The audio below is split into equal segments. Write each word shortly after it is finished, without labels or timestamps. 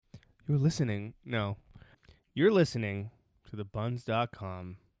You're listening. No. You're listening to the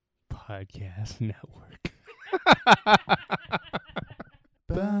Buns.com podcast network.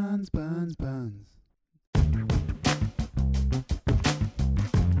 Buns, buns, buns.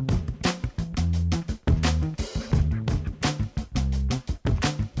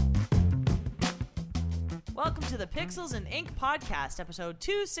 Welcome to the Pixels and Ink podcast, episode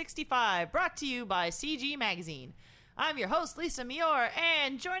 265, brought to you by CG Magazine. I'm your host, Lisa Mior,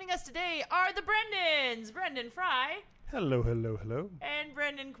 and joining us today are the Brendans, Brendan Fry. Hello, hello, hello. And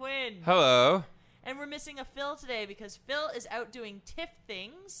Brendan Quinn. Hello. And we're missing a Phil today because Phil is out doing TIFF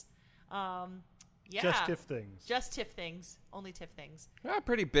things. Just TIFF things. Just TIFF things. Only TIFF things. A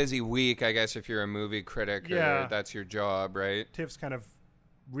pretty busy week, I guess, if you're a movie critic Yeah. or that's your job, right? TIFF's kind of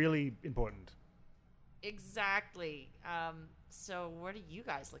really important. Exactly. So what are you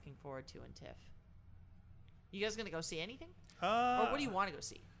guys looking forward to in TIFF? You guys going to go see anything? Or what do you want to go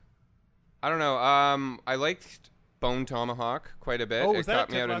see? I don't know. I liked Bone Tomahawk quite a bit. Oh, it was that caught at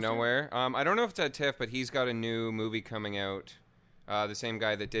me TIFF out of last year? nowhere. I don't know if it's at TIFF, but he's got a new movie coming out. The same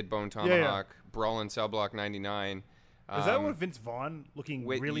guy that did Bone Tomahawk, Brawl in Cell Block 99. Is that with Vince Vaughn looking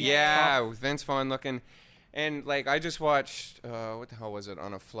really yeah, tough? with Vince Vaughn looking. And, like, I just watched, what the hell was it,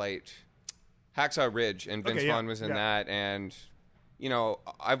 on a flight? Hacksaw Ridge, and Vince Vaughn was in that, and, you know,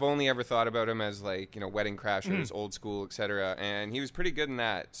 I've only ever thought about him as, like, you know, Wedding Crashers, Old School, etc., and he was pretty good in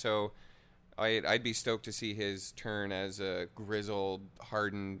that, so I'd be stoked to see his turn as a grizzled,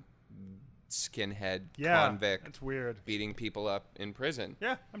 hardened skinhead convict. That's weird. Beating people up in prison.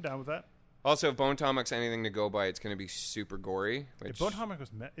 Yeah, I'm down with that. Also, if Bone Tomahawk's anything to go by, it's going to be super gory. Which, Bone Tomahawk was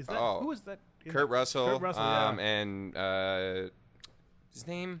is that who is that? Kurt Russell, Kurt Russell, yeah. and his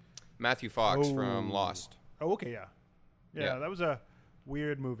name? Matthew Fox from Lost. Oh, okay, yeah. Yeah. That was a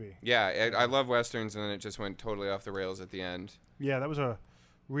weird movie. Yeah, I love Westerns, and then it just went totally off the rails at the end. Yeah, that was a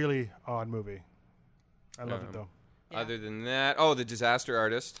really odd movie. I loved it, though. Yeah. Other than that, The Disaster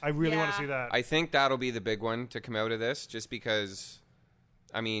Artist. I really want to see that. I think that'll be the big one to come out of this, just because,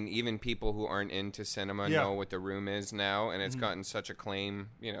 I mean, even people who aren't into cinema know what The Room is now, and it's gotten such acclaim,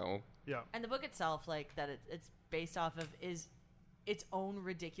 you know. Yeah. And the book itself, like, that it's based off of is its own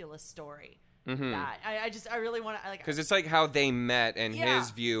ridiculous story. That I really want to, like, because it's like how they met and Yeah. his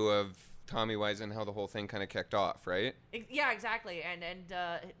view of Tommy Wiseau and how the whole thing kind of kicked off, right? Yeah, exactly. And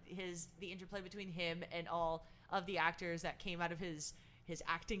the interplay between him and all of the actors that came out of his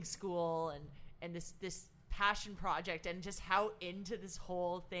acting school and this passion project, and just how into this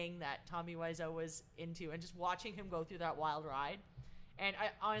whole thing that Tommy Wiseau was into, and just watching him go through that wild ride. And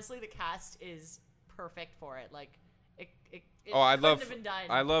honestly, the cast is perfect for it. Like, I couldn't have been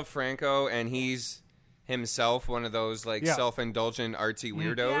done. love Franco, and he's himself one of those like self-indulgent artsy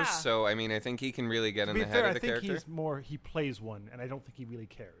weirdos. Yeah. So I mean, I think he can really get in the head of the character. I think he plays one, and I don't think he really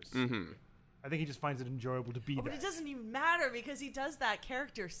cares. Mm-hmm. I think he just finds it enjoyable to be But that. it doesn't even matter because he does that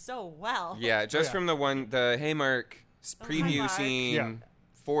character so well. Yeah, just from the Haymark preview Haymark. scene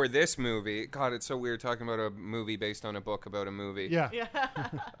for this movie. God, it's so weird talking about a movie based on a book about a movie. Yeah.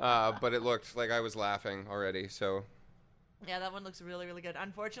 But it looked like I was laughing already. So. Yeah, that one looks really, really good.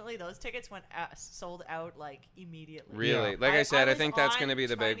 Unfortunately, those tickets went sold out like immediately. Really? Like I said, I think that's going to be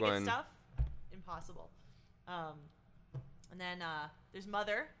the big trying to one. get stuff. Impossible. And then there's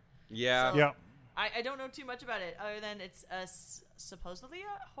Mother. Yeah. So I don't know too much about it other than it's supposedly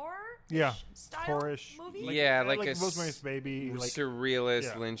a horror style horror-ish movie. Like a Rosemary's Baby, like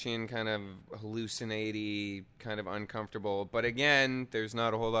surrealist, Lynchian kind of hallucinate-y, kind of uncomfortable. But again, there's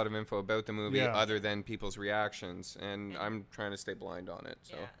not a whole lot of info about the movie other than people's reactions, and I'm trying to stay blind on it.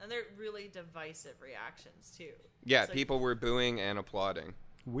 So. Yeah, and they're really divisive reactions too. Yeah, It's like people were booing and applauding.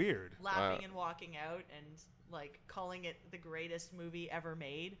 weird. laughing and walking out and like calling it the greatest movie ever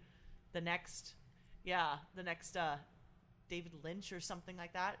made. The next David Lynch or something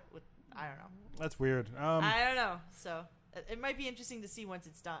like that. I don't know. That's weird. I don't know. So it might be interesting to see once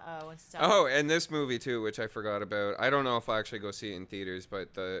it's done. Once it's out. Oh, and this movie too, which I forgot about. I don't know if I'll actually go see it in theaters,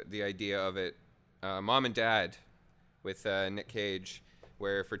 but the idea of it, Mom and Dad, with Nick Cage,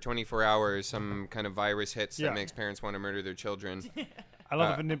 where for 24 hours some kind of virus hits that makes parents want to murder their children. I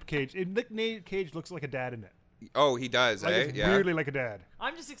love it. Nick Cage. Nick Cage looks like a dad in it. Oh, he does, Like, it's weirdly like a dad.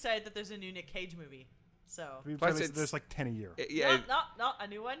 I'm just excited that there's a new Nick Cage movie. So Plus there's like 10 a year. not a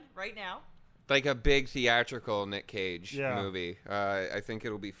new one right now. Like a big theatrical Nick Cage Yeah. movie. I think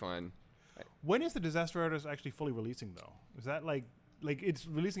it'll be fun. When is the Disaster Artist actually fully releasing though? Is that like it's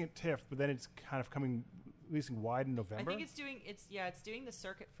releasing at TIFF, but then it's kind of releasing wide in November? I think it's doing the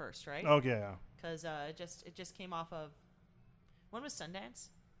circuit first, right? Okay, yeah. Because it just came off of, when was Sundance?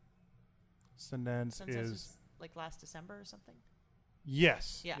 Sundance Sundance is was like last December or something.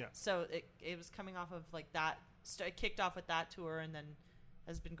 Yes. Yeah. So it was coming off of like that. It kicked off with that tour and then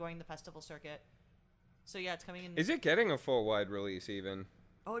has been going the festival circuit. So yeah, it's coming in. Is it getting a full wide release even?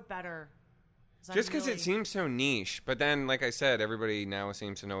 Oh, it better. Just because it seems so niche. But then, like I said, everybody now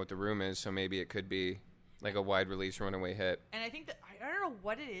seems to know what The Room is, so maybe it could be like a wide release runaway hit. And I think that I don't know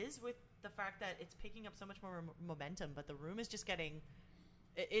what it is with the fact that it's picking up so much more momentum, but The Room is just getting.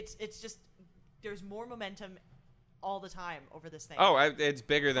 It's just there's more momentum all the time over this thing. Oh, it's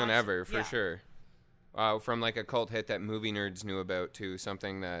bigger than ever for yeah. sure. From like a cult hit that movie nerds knew about to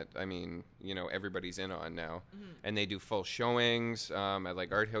something that, I mean, you know, everybody's in on now. Mm-hmm. And they do full showings at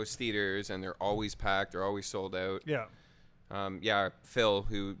like art house theaters, and they're always packed. They're always sold out. Yeah. Phil,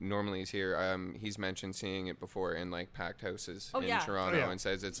 who normally is here, he's mentioned seeing it before in like packed houses in Toronto and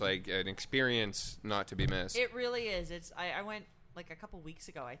says it's like an experience not to be missed. It really is. I went like a couple weeks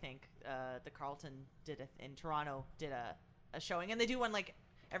ago, I think. The Carlton in Toronto did a showing, and they do one like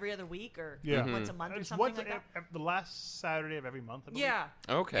every other week or once a month or something like that. The last Saturday of every month, I believe. Yeah.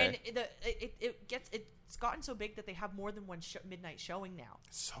 Okay. And it's gotten so big that they have more than one midnight showing now.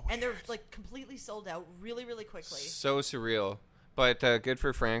 So and they're like completely sold out really, really quickly. So surreal. But good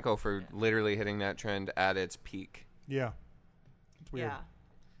for Franco for literally hitting that trend at its peak. Yeah. It's weird. Yeah.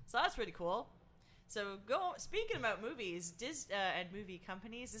 So that's pretty cool. So speaking about movies and movie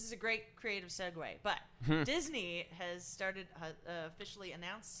companies, this is a great creative segue. But Disney has started officially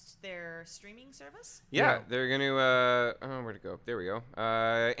announced their streaming service. Yeah. They're going to where'd it go? There we go.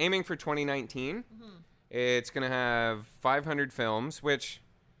 Aiming for 2019. Mm-hmm. It's going to have 500 films, which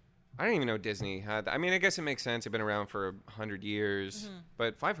I didn't even know Disney had. I mean, I guess it makes sense. They've been around for 100 years,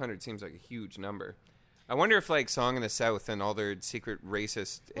 but 500 seems like a huge number. I wonder if like Song in the South and all their secret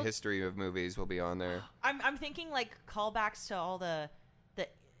racist history of movies will be on there. I'm thinking like callbacks to all the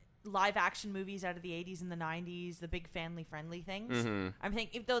live action movies out of the 80s and the 90s, the big family friendly things. Mm-hmm. I'm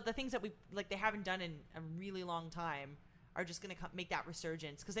thinking though the things that we like they haven't done in a really long time are just going to make that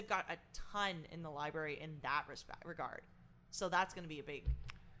resurgence because they've got a ton in the library in that regard. So that's going to be a big.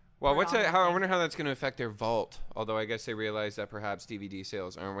 Well, I wonder how that's going to affect their vault. Although I guess they realize that perhaps DVD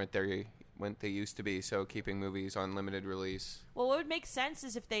sales aren't what they used to be. So keeping movies on limited release. Well, what would make sense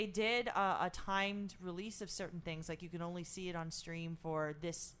is if they did a timed release of certain things, like you can only see it on stream for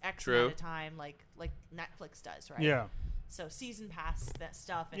this X amount of time, like Netflix does, right? Yeah. So season pass that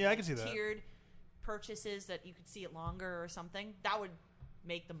stuff. And I can see that. Tiered purchases that you could see it longer or something. That would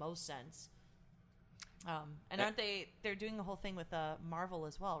make the most sense. And aren't they're doing the whole thing with Marvel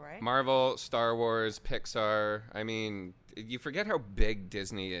as well, right? Marvel, Star Wars, Pixar. I mean, you forget how big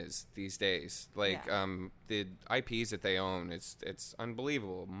Disney is these days. Like, the IPs that they own, it's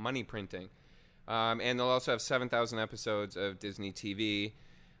unbelievable. Money printing. And they'll also have 7,000 episodes of Disney TV,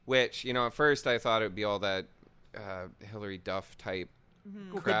 which, you know, at first I thought it would be all that Hilary Duff type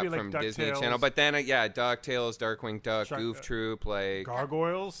crap like from Disney Channel, but then DuckTales, Darkwing Duck, Goof Troop, like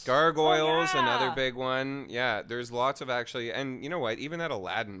Gargoyles, another big one. Yeah, there's lots of actually, and you know what? Even that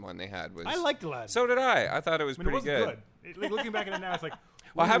Aladdin one they had was. I liked Aladdin. So did I. I thought it was pretty good. Like, looking back at it now, it's like.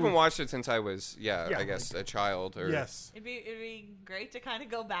 Well, I haven't watched it since I was, I guess, a child. Or yes, it'd be great to kind of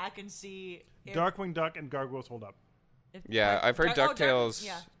go back and see. Darkwing Duck and Gargoyles hold up. I've heard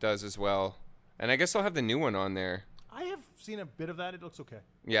DuckTales does as well, and I guess they'll have the new one on there. I have seen a bit of that. It looks okay.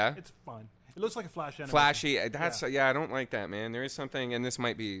 Yeah? It's fine. It looks like a Flash animation. Flashy. That's I don't like that, man. There is something, and this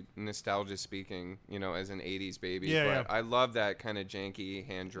might be nostalgia speaking, you know, as an 80s baby, but I love that kind of janky,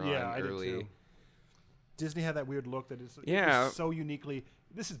 hand-drawn early. I do too. Disney had that weird look that is so uniquely,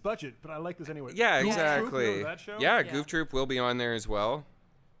 this is budget, but I like this anyway. Yeah, exactly. Troop, that show? Yeah, Goof Troop will be on there as well.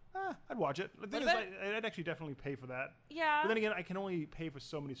 I'd watch it. The thing is, I'd actually definitely pay for that. Yeah. But then again, I can only pay for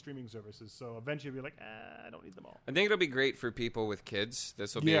so many streaming services, so eventually I'll be like, I don't need them all. I think it'll be great for people with kids.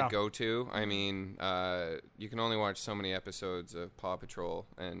 This will be a go-to. I mean, you can only watch so many episodes of Paw Patrol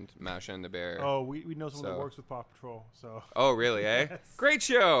and Masha and the Bear. Oh, we know someone that works with Paw Patrol, so. Oh, really, eh? Yes. Great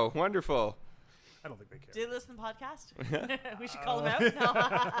show. Wonderful. I don't think they care. Do they listen to the podcast? We should call them out.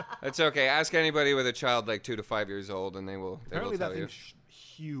 No. It's okay. Ask anybody with a child like 2 to 5 years old, and they will Apparently tell that you. thing's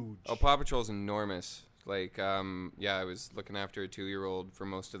huge. Oh, Paw Patrol's enormous. Like, I was looking after a 2-year-old for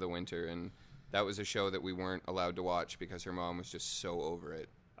most of the winter, and that was a show that we weren't allowed to watch because her mom was just so over it.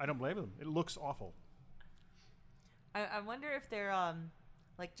 I don't blame them. It looks awful. I wonder if they're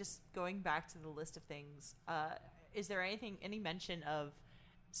like just going back to the list of things. Is there any mention of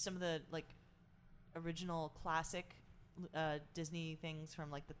some of the like original classic Disney things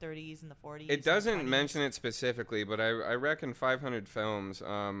from like the 30s and the 40s? It doesn't mention it specifically, but I reckon 500 films.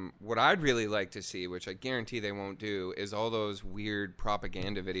 What I'd really like to see, which I guarantee they won't do, is all those weird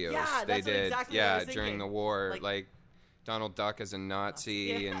propaganda videos they did. Exactly during the war, like Donald Duck as a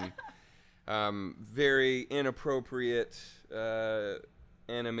Nazi Yeah. and very inappropriate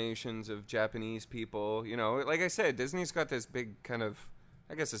animations of Japanese people. You know, like I said, Disney's got this big kind of,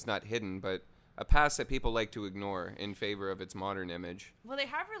 I guess it's not hidden, but a past that people like to ignore in favor of its modern image. Well, they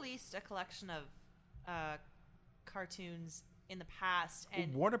have released a collection of cartoons in the past,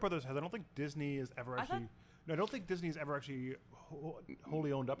 and Warner Brothers has. I don't think Disney is ever I thought- actually. No, I don't think Disney's ever actually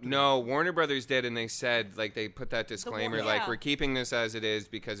wholly owned up to No, Warner Brothers did, and they said, like, they put that disclaimer, yeah. like, we're keeping this as it is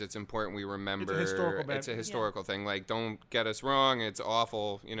because it's important we remember. historical It's a historical thing. Like, don't get us wrong. It's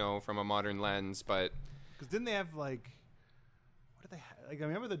awful, you know, from a modern lens, but Because didn't they have like, what did they have? Like I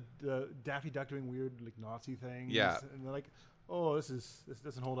remember the Daffy Duck doing weird like Nazi things. Yeah. And they're like, oh, this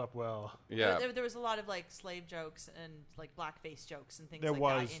doesn't hold up well. yeah. there was a lot of like slave jokes and like blackface jokes and things There like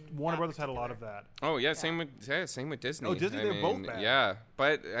was that. In Warner that Brothers had a lot particular- of that. Oh, yeah, same with Disney. Oh, Disney, I they're both mean, bad. Yeah,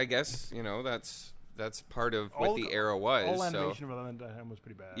 but I guess, you know, that's part of what the era was. All so. animation around that time was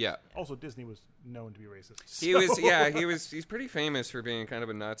pretty bad. Yeah. Also, Disney was known to be racist. He's pretty famous for being kind of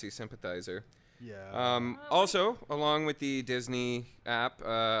a Nazi sympathizer. Yeah. Also, along with the Disney app,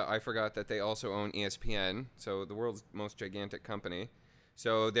 I forgot that they also own ESPN, so the world's most gigantic company.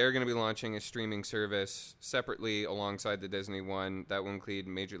 So they're going to be launching a streaming service separately alongside the Disney one that will include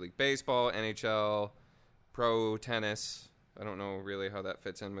Major League Baseball, NHL, pro tennis. I don't know really how that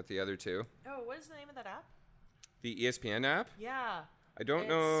fits in with the other two. Oh, what is the name of that app? The ESPN app? Yeah, I don't It's-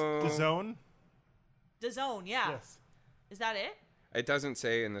 know. The Zone. DAZN. Yeah, Yes. is that it? It doesn't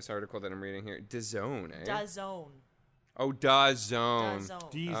say in this article that I'm reading here. DAZN, eh? DAZN. Oh, DAZN.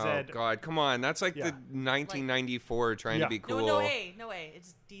 DAZN. DZ. Oh God, come on! That's like Yeah. the 1994 trying Yeah. to be cool. No way.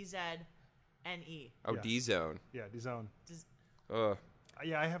 It's DZNE. Oh, Yeah. D-Zone. Yeah, The Zone. Ugh.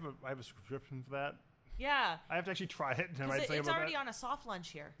 Yeah, I have a subscription for that. Yeah, I have to actually try it. And I because might say it's about already that. on a soft launch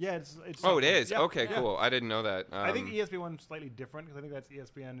here. Yeah, it's. Oh, it is. Yeah, Okay, yeah. cool. I didn't know that. I think ESPN is slightly different because I think that's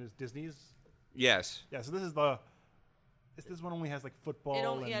ESPN is Disney's. Yes, Yeah, so this one only has like football It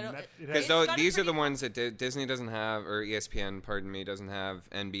only- and yeah, it- it because It's got a these are the pretty- ones that Disney doesn't have, or ESPN, pardon me, doesn't have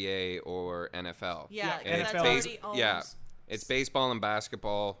NBA or NFL. Yeah, Yeah, because NFL that's is- already owns. yeah. It's baseball and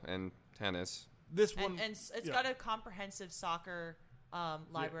basketball and tennis. this one And it's yeah. got a comprehensive soccer Yeah,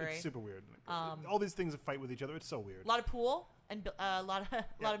 library. it's super weird. Um, All these things fight with each other. It's so weird. A lot of pool and a lot of Yeah, so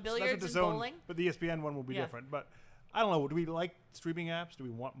that's what billiards the and Zone- bowling. But the ESPN one will be Yeah. different. But I don't know. Do we like streaming apps? Do we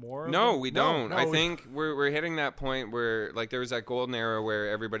want more? of No, them? we don't. No, I think we're hitting that point where, like, there was that golden era where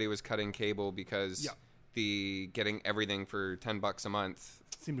everybody was cutting cable because Yeah. the getting everything for $10 a month.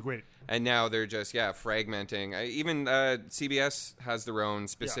 seemed great. And now they're just fragmenting. Even CBS has their own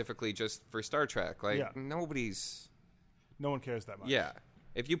specifically just for Star Trek. Like Yeah. nobody's. No one cares that much. Yeah,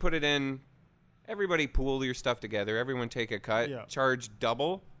 if you put it in, everybody pool your stuff together. Everyone take a cut. Yeah. Charge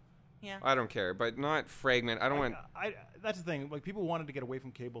double. Yeah. I don't care, but not fragment. I don't want That's the thing. Like people wanted to get away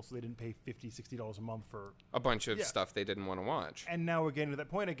from cable, so they didn't pay $50-$60 a month for. a bunch of Yeah. stuff they didn't want to watch. And now we're getting to that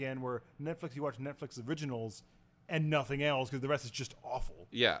point again where Netflix. You watch Netflix originals and nothing else because the rest is just awful.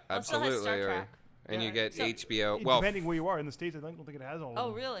 Yeah, Oh, it still has absolutely. Star Trek. And Yeah. you get So- HBO. Well, Depending where you are in the States, I don't think it has all. of Oh,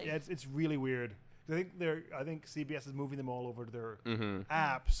 them. really? Yeah, it's really weird. I think CBS is moving them all over to their Mm-hmm.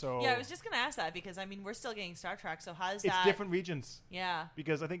 app. So Yeah, I was just gonna ask that because I mean we're still getting Star Trek, so how's it's that? different regions Yeah.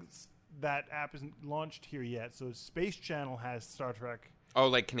 because I think that app isn't launched here yet. So Space Channel has Star Trek. oh,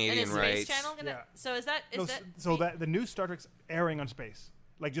 like And Canadian is rights. Space Channel gonna? Yeah. So is that No, that the new Star Trek's airing on Space,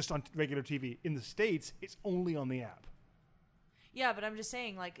 like just on regular TV. In the States, it's only on the app. Yeah, but I'm just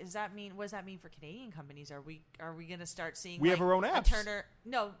saying, like, what does that mean for Canadian companies? Are we gonna start seeing? We like, have our own a apps. Turner,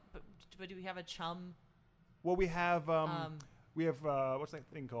 no, but do we have a Chum? Well, we have what's that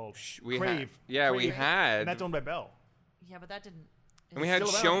thing called? We Crave. had. We Crave. had. And that's owned by Bell. Yeah, but that didn't. And we had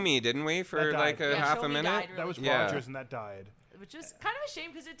still Show around. Me, didn't we, for That like died. a Yeah, half Show a Me minute? died That was Yeah. Rogers, and that died. Which was kind of a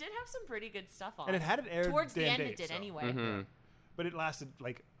shame because it did have some pretty good stuff on. And it hadn't aired towards the day end. and It date, did so. anyway. Mm-hmm. But it lasted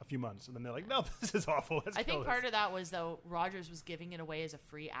like a few months, and then they're like, "No, this is awful." Let's I think kill part this. of that was though Rogers was giving it away as a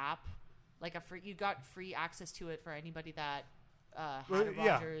free app, like you got free access to it for anybody that had Well, a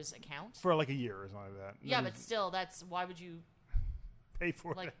yeah. Rogers account. for like a year or something like that. And Yeah, then but still, that's why would you pay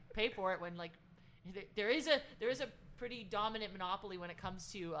for like it. pay for it when like there is a pretty dominant monopoly when it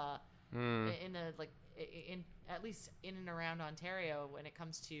comes to in the like in at least in and around Ontario when it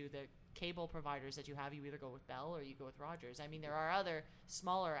comes to the cable providers that you have. You either go with Bell or you go with Rogers. I mean, there are other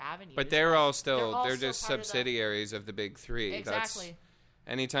smaller avenues, But they're all they're still, all they're still just part of the- subsidiaries of the big three. exactly. That's,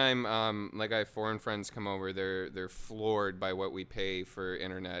 anytime, like I have foreign friends come over, they're floored by what we pay for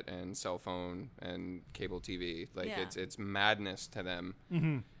internet and cell phone and cable TV. Like Yeah. it's madness to them.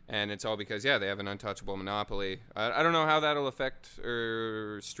 Mm-hmm. And it's all because, they have an untouchable monopoly. I don't know how that'll affect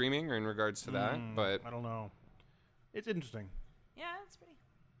streaming or in regards to that, but I don't know. It's interesting. Yeah, it's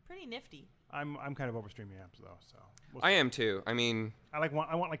pretty nifty. I'm kind of over streaming apps though, so I am too. I mean, I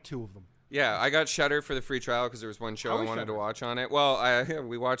want like 2 of them. yeah, I got Shudder for the free trial because there was one show I wanted to watch on it. Well,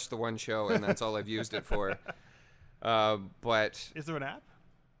 we watched the one show, and that's all I've used it for. But is there an app?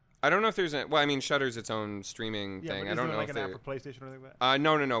 I don't know if there's well, I mean, Shudder's its own streaming thing. I don't know like if an app for PlayStation or anything like that.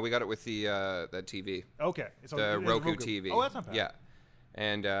 No. We got it with the TV. Okay, the Roku TV. Oh, that's not bad. Yeah,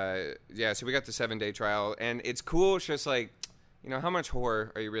 and so we got the 7-day trial, and it's cool. It's just like, how much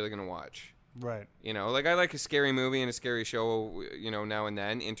horror are you really gonna watch? Right. Like I like a scary movie and a scary show, now and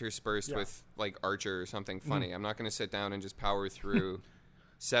then, interspersed with like Archer or something funny. I'm not going to sit down and just power through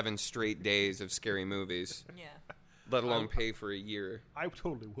 7 straight days of scary movies. Yeah. Let alone pay for a year. I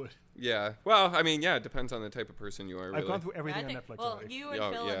totally would. Yeah. Well, I mean, it depends on the type of person you are. Really. I've gone through everything on Netflix. Well, already. You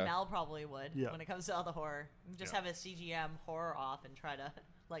and Phil and Mel probably would when it comes to all the horror. Just have a CGM horror off and try to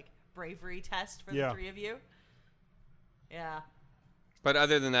like bravery test for the 3 of you. Yeah. But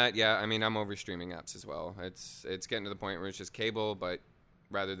other than that, I mean, I'm over streaming apps as well. It's getting to the point where it's just cable, but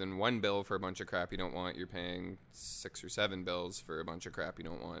rather than one bill for a bunch of crap you don't want, you're paying 6 or 7 bills for a bunch of crap you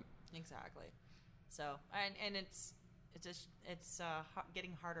don't want. Exactly. So, and it's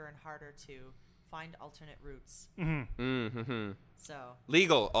getting harder and harder to find alternate routes. Mm-hmm. Mm-hmm. So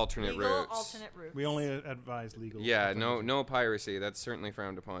legal alternate routes. We only advise legal. Yeah, no piracy. That's certainly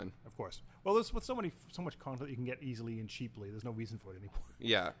frowned upon. Of course. Well, there's with so much content you can get easily and cheaply. There's no reason for it anymore.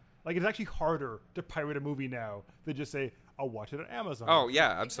 Yeah. Like it's actually harder to pirate a movie now than just say I'll watch it on Amazon. Oh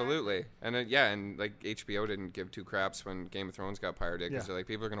yeah, absolutely. And and like HBO didn't give 2 craps when Game of Thrones got pirated because they're like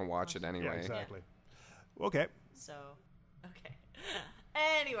people are gonna watch it anyway. Yeah, exactly. Yeah. Okay. So, okay.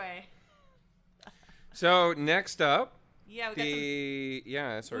 Anyway. So next up. Yeah, we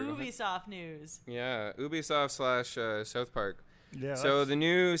got some Ubisoft news. Yeah, Ubisoft / South Park. Yeah. So the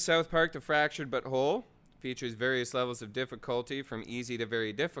new South Park: The Fractured But Whole features various levels of difficulty from easy to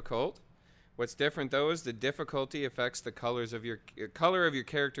very difficult. What's different though is the difficulty affects the color of your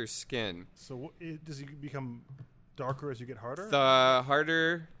character's skin. So does it become darker as you get harder? The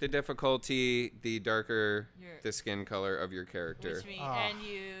harder the difficulty, the darker the skin color of your character. Which means,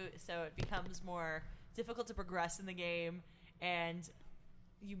 so it becomes more difficult to progress in the game, and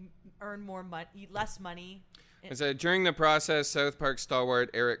you earn less money. So during the process, South Park stalwart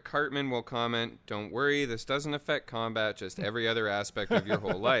Eric Cartman will comment, "Don't worry, this doesn't affect combat, just every other aspect of your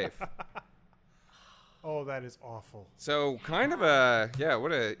whole life." Oh, that is awful. So kind of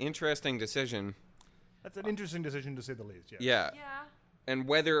what an interesting decision. That's an interesting decision to say the least, Yeah. And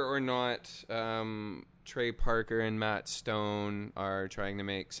whether or not Trey Parker and Matt Stone are trying to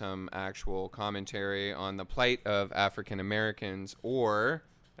make some actual commentary on the plight of African Americans, or,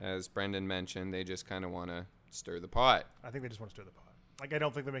 as Brendan mentioned, they just kind of want to stir the pot. I think they just want to stir the pot. Like, I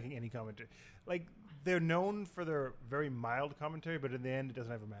don't think they're making any commentary. Like, they're known for their very mild commentary, but in the end, it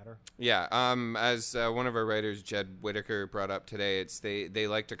doesn't ever matter. Yeah. As one of our writers, Jed Whitaker, brought up today, they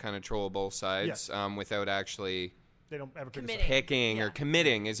like to kind of troll both sides without actually... They don't ever picking or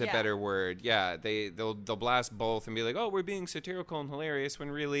committing is a better word. Yeah, they'll blast both and be like, "Oh, we're being satirical and hilarious,"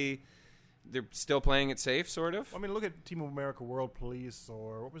 when really they're still playing it safe, sort of. I mean, look at Team of America: World Police,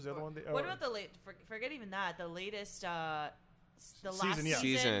 or what was the other one? What about the forget even that. The latest, the last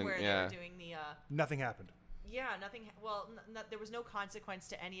season where they were doing the. Nothing happened. Yeah, nothing. Well, there was no consequence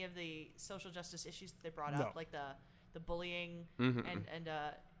to any of the social justice issues that they brought up, like the bullying and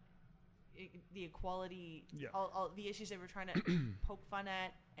the equality, all the issues they were trying to poke fun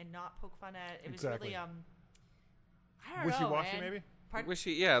at and not poke fun at. It was really I don't know, wishy-washy, maybe.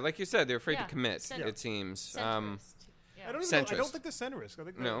 Wishy, like you said, they're afraid to commit. It seems. I don't think they're centrist. I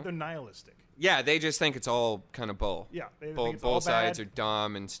think they're nihilistic. Yeah, they just think it's all kind of bull. Yeah, both sides are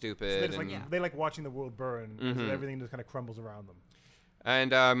dumb and stupid. So they like watching the world burn. So everything just kind of crumbles around them.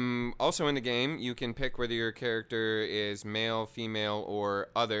 And also in the game, you can pick whether your character is male, female, or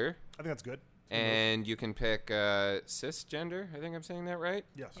other. I think that's good. And you can pick cisgender. I think I'm saying that right?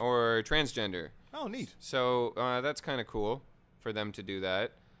 Yes. Or transgender. Oh, neat. So that's kind of cool for them to do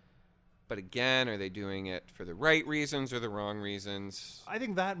that. But again, are they doing it for the right reasons or the wrong reasons? I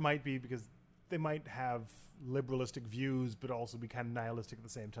think that might be because they might have liberalistic views, but also be kind of nihilistic at the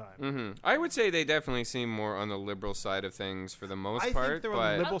same time. Mm-hmm. I would say they definitely seem more on the liberal side of things for the most part. I think they're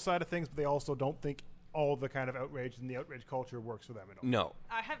on the liberal side of things, but they also don't think all the kind of outrage and the outrage culture works for them at all. No.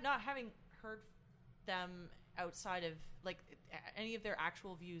 I have not having heard them outside of like any of their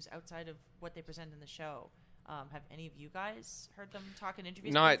actual views outside of what they present in the show. Have any of you guys heard them talk in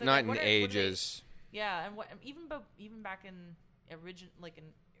interviews? Not in ages. Yeah, and even back in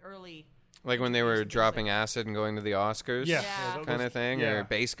early. Like when they were dropping acid and going to the Oscars, kind of thing, or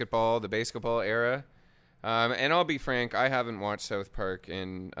the basketball era. And I'll be frank, I haven't watched South Park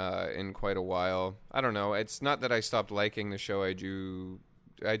in quite a while. I don't know. It's not that I stopped liking the show. I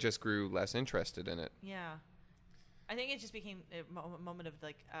just grew less interested in it. Yeah. I think it just became a moment of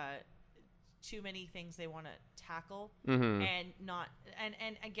like too many things they want to tackle and not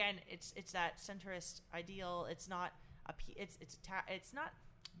and again it's that centrist ideal. It's not it's not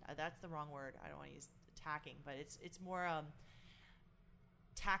that's the wrong word. I don't want to use attacking, but it's more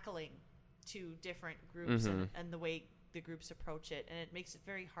tackling to different groups and the way the groups approach it, and it makes it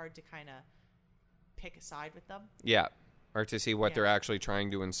very hard to kind of pick a side with them. Yeah. Or to see what they're actually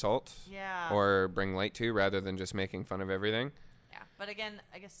trying to insult or bring light to rather than just making fun of everything. Yeah. But again,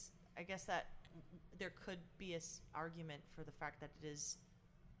 I guess that there could be an argument for the fact that it is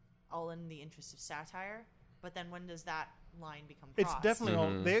all in the interest of satire, but then when does that line become crossed? It's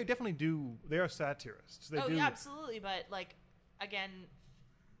definitely they definitely do. They are satirists. They do. Yeah, absolutely. But like again,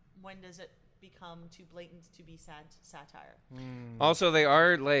 when does it become too blatant to be satire? Also, they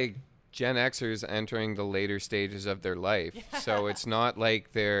are like Gen Xers entering the later stages of their life, so it's not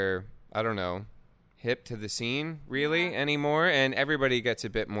like they're, I don't know, hip to the scene really anymore, and everybody gets a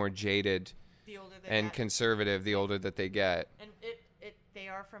bit more jaded the older they and get. Conservative the older that they get. And they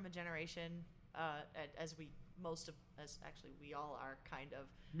are from a generation, as we all are kind of,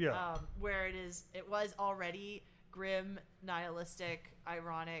 where it was already grim, nihilistic,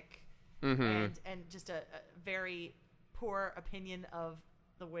 ironic, and just a very poor opinion of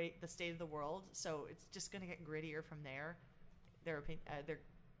the state of the world. So it's just going to get grittier from there. Their opinion,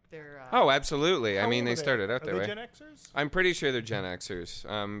 oh, absolutely. I mean, old they are started out Are that they way. Gen Xers? I'm pretty sure they're Gen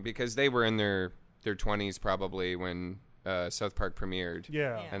Xers, because they were in their 20s probably when South Park premiered.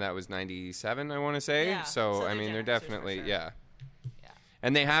 Yeah. And that was 97, I want to say. Yeah. So I they're mean, Gen they're Xers definitely, for sure. yeah.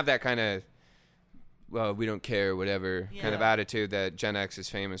 And they have that kind of, well, we don't care, whatever kind of attitude that Gen X is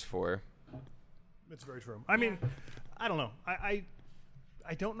famous for. It's very true. I mean, I don't know.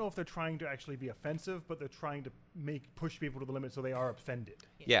 I don't know if they're trying to actually be offensive, but they're trying to push people to the limit so they are offended.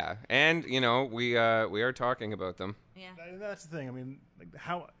 Yeah, and we are talking about them. Yeah. That's the thing. I mean, like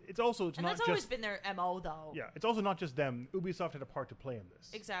it's And not that's just always been their MO, though. yeah. It's also not just them. Ubisoft had a part to play in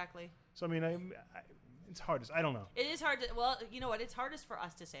this. Exactly. So I mean, it's hard. I don't know. It is hard to. Well, you know what? It's hardest for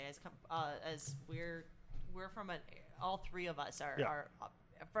us to say as we're from all three of us are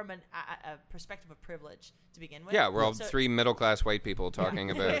from a perspective of privilege to begin with. Yeah, we're all three middle-class white people talking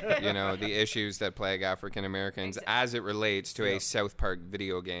about the issues that plague African Americans as it relates to a South Park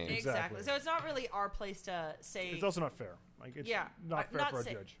video game. Exactly. So it's not really our place to say. It's also not fair. Like it's not fair for a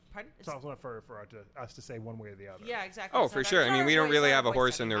judge. Pardon? It's also not fair for us to say one way or the other. Yeah, exactly. Oh, for sure. I mean, we don't really have a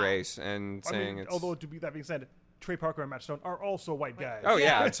horse in the race, and saying it's. Although that being said, Trey Parker and Matt Stone are also white guys. Oh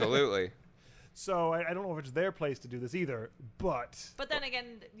yeah, absolutely. So I don't know if it's their place to do this either, but then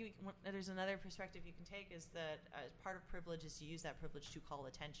again, there's another perspective you can take is that part of privilege is to use that privilege to call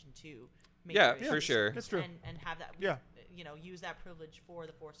attention to. For sure. That's true. And have that. Use that privilege for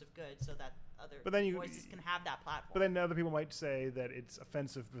the force of good, so that other voices can have that platform. But then other people might say that it's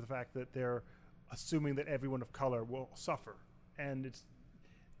offensive for the fact that they're assuming that everyone of color will suffer, and it's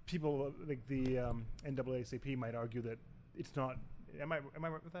people like the NAACP might argue that it's not. Am I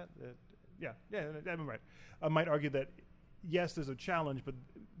right with that? Yeah, I'm right. I might argue that, yes, there's a challenge, but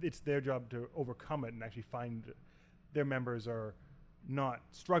it's their job to overcome it and actually find their members are not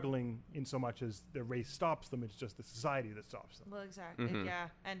struggling in so much as their race stops them. It's just the society that stops them. Well, exactly. Yeah.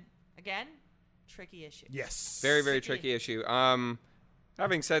 And again, tricky issue. Yes. Very, very tricky issue.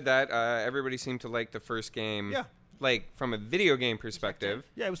 Having said that, everybody seemed to like the first game. Yeah. Like, from a video game perspective.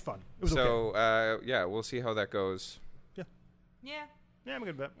 Yeah, it was fun. It was okay. So, we'll see how that goes. Yeah. Yeah, I'm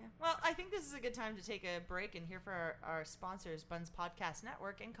good with that. Yeah. Well, I think this is a good time to take a break and hear from our sponsors, Buns Podcast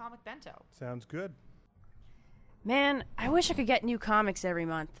Network and Comic Bento. Sounds good. Man, I wish I could get new comics every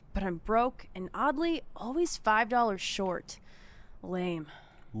month, but I'm broke and oddly always $5 short. Lame.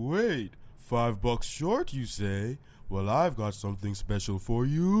 Wait, $5 short, you say? Well, I've got something special for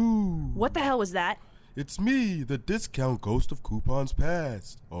you. What the hell was that? It's me, the discount ghost of coupons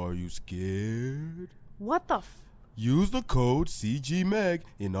past. Are you scared? What the Use the code CGMEG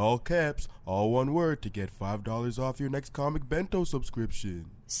in all caps, all one word, to get $5 off your next Comic Bento subscription.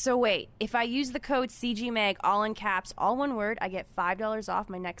 So wait, if I use the code CGMEG all in caps, all one word, I get $5 off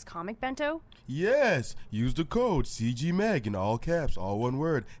my next Comic Bento? Yes, use the code CGMEG in all caps, all one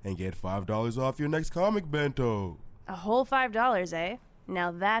word, and get $5 off your next Comic Bento. A whole $5, eh?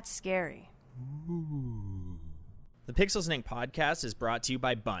 Now that's scary. Ooh. The Pixels and Ink podcast is brought to you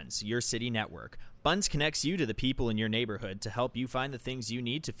by Buns, your city network. Buns connects you to the people in your neighborhood to help you find the things you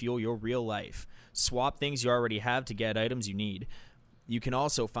need to fuel your real life. Swap things you already have to get items you need. You can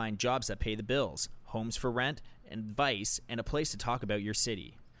also find jobs that pay the bills, homes for rent, advice, and a place to talk about your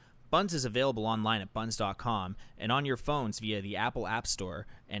city. Buns is available online at buns.com and on your phones via the Apple App Store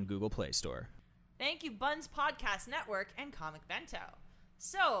and Google Play Store. Thank you, Buns Podcast Network and Comic Bento.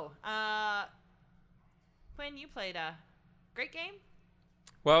 So, Quinn, you played a great game?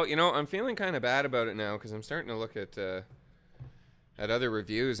 Well, I'm feeling kind of bad about it now because I'm starting to look at other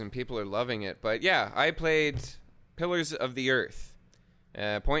reviews and people are loving it. But yeah, I played Pillars of the Earth,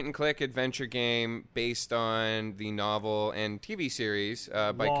 a point-and-click adventure game based on the novel and TV series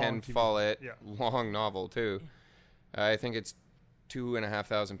by Ken Follett. Yeah. Long novel, too. I think it's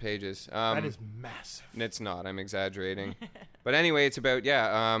 2,500 pages. That is massive. It's not. I'm exaggerating. But anyway, it's about,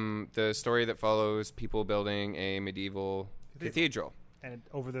 the story that follows people building a medieval cathedral. And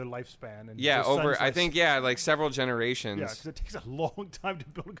over their lifespan. And like several generations. Yeah, because it takes a long time to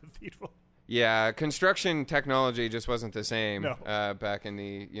build a cathedral. Yeah, construction technology just wasn't the same back in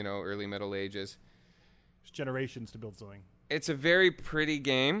the early Middle Ages. There's generations to build something. It's a very pretty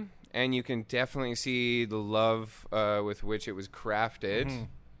game, and you can definitely see the love with which it was crafted.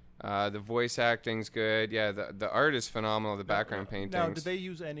 Mm-hmm. The voice acting's good. Yeah, the art is phenomenal. The background paintings. Now, did they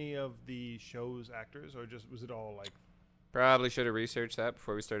use any of the show's actors, or just was it all like? Probably should have researched that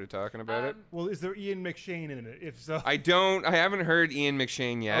before we started talking about it. Well, is there Ian McShane in it? If so, I haven't heard Ian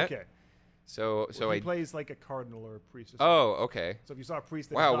McShane yet. Okay. So he plays like a cardinal or a priest. Oh, okay. So if you saw a priest,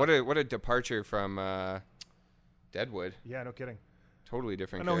 wow, what a departure from Deadwood. Yeah, no kidding. Totally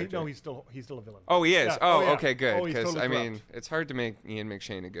different. Character. He's still a villain. Oh, he is. Yeah. Okay, good. Because totally it's hard to make Ian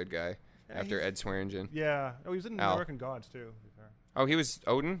McShane a good guy after Ed Swearingen. Yeah. Oh, he was in American Gods too. Oh, he was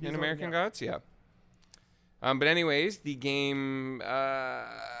Odin in American Gods. Yeah. But anyways, the game.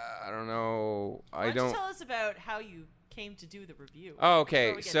 I don't know. Why don't you tell us about how you came to do the review? Oh,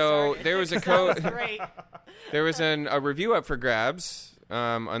 okay. So there was a code. There was a review up for grabs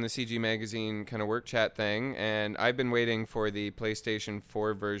on the CG Magazine kind of work chat thing, and I've been waiting for the PlayStation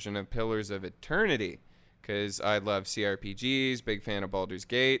 4 version of Pillars of Eternity because I love CRPGs, big fan of Baldur's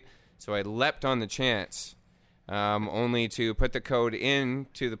Gate, so I leapt on the chance. Only to put the code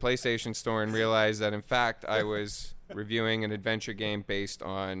into the PlayStation Store and realize that, in fact, I was reviewing an adventure game based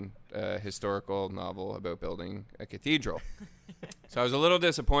on a historical novel about building a cathedral. So I was a little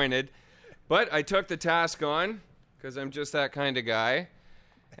disappointed, but I took the task on because I'm just that kind of guy.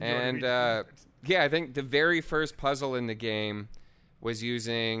 And, I think the very first puzzle in the game was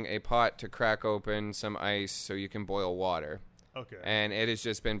using a pot to crack open some ice so you can boil water. Okay. And it has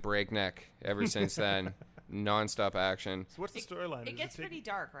just been breakneck ever since then. Non-stop action. So what's the storyline? It gets pretty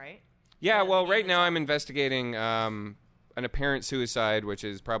dark, right? Yeah, well, right now I'm investigating an apparent suicide, which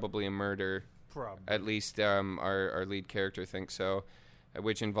is probably a murder. Probably. At least our lead character thinks so,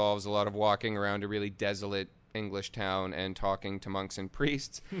 which involves a lot of walking around a really desolate English town and talking to monks and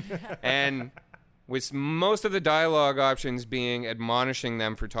priests. And with most of the dialogue options being admonishing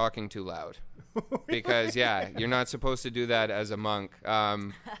them for talking too loud. Because, you're not supposed to do that as a monk.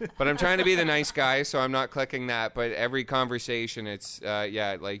 But I'm trying to be the nice guy, so I'm not clicking that. But every conversation, it's,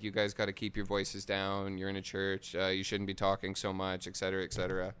 like you guys got to keep your voices down. You're in a church. You shouldn't be talking so much, et cetera, et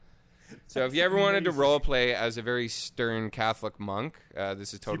cetera. So if you ever wanted to role play as a very stern Catholic monk,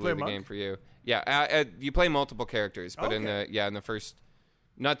 this is totally the game for you. Yeah, you play multiple characters, but in the first...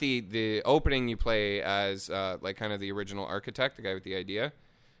 Not the opening, you play as like kind of the original architect, the guy with the idea.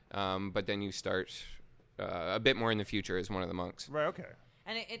 But then you start a bit more in the future as one of the monks. Right. Okay.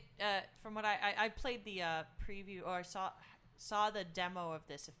 And it from what I played the preview or saw the demo of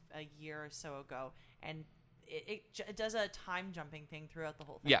this a year or so ago, and it does a time jumping thing throughout the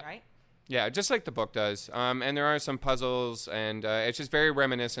whole thing, right? Yeah, just like the book does. And there are some puzzles, and it's just very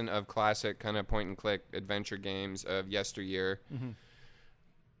reminiscent of classic kind of point and click adventure games of yesteryear. Mm-hmm.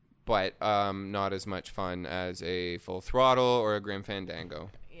 But not as much fun as a Full Throttle or a Grim Fandango.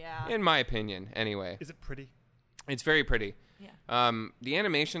 Yeah. In my opinion, anyway. Is it pretty? It's very pretty. Yeah. The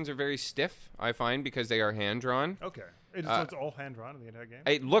animations are very stiff, I find, because they are hand-drawn. Okay. So it's all hand-drawn in the entire game?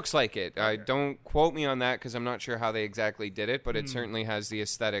 It looks like it. Okay. Don't quote me on that because I'm not sure how they exactly did it, but it certainly has the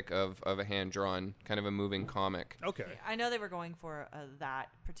aesthetic of a hand-drawn, kind of a moving comic. Okay. I know they were going for that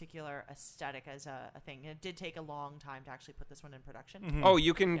particular aesthetic as a thing. It did take a long time to actually put this one in production. Mm-hmm. Oh,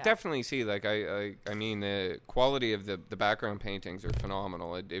 you can definitely see, like, I mean, the quality of the background paintings are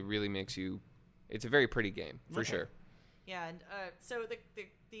phenomenal. It really makes you... It's a very pretty game, for sure. Yeah, and so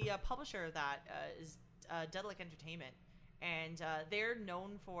the publisher of that is Dedalic Entertainment, and they're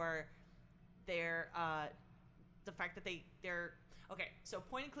known for their the fact that they're okay. So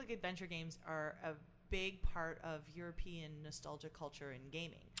point and click adventure games are a big part of European nostalgia culture in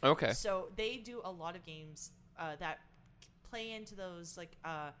gaming. Okay. So they do a lot of games that play into those like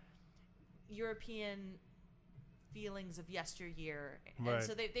European feelings of yesteryear, Right. and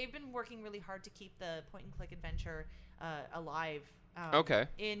so they've been working really hard to keep the point and click adventure alive. Okay.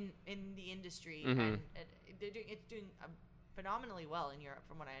 In the industry, Mhm. and it's doing phenomenally well in Europe,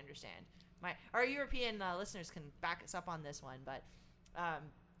 from what I understand. Our European listeners can back us up on this one, but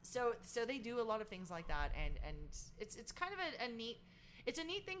so they do a lot of things like that, and it's kind of a neat. It's a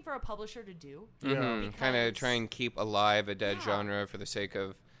neat thing for a publisher to do. Kind of try and keep alive a dead Yeah. genre for the sake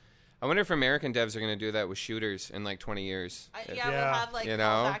of. I wonder if American devs are going to do that with shooters in like 20 years. We'll Yeah. have like You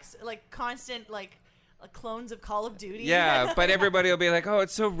know? callbacks, like constant clones of Call of Duty. Yeah, but everybody will be like, "Oh,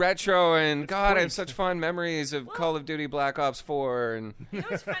 it's so retro," and God, I have quaint. such fond memories of Call of Duty Black Ops 4. And You know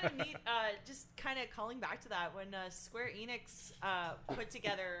what's kind of neat? Just kind of calling back to that, when Square Enix put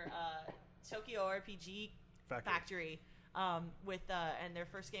together Tokyo RPG Factory with and their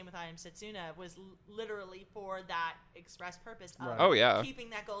first game with I Am Setsuna was literally for that express purpose of Right. Oh, yeah. keeping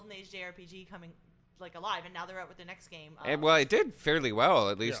that golden age JRPG coming alive, and now they're out with the next game. well, it did fairly well,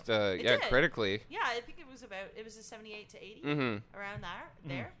 at least, It did. critically. Yeah, I think it was a 78 to 80 Mm-hmm. around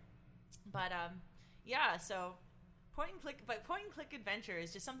there. But yeah, so point and click adventure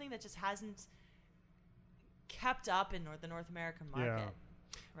is just something that just hasn't kept up in the North American market. Yeah.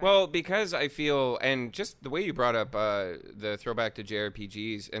 Right? Well, because I feel, and just the way you brought up the throwback to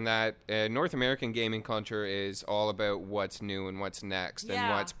JRPGs, and that North American gaming culture is all about what's new and what's next, and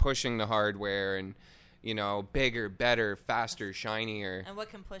Yeah. what's pushing the hardware, and bigger, better, faster, shinier. and what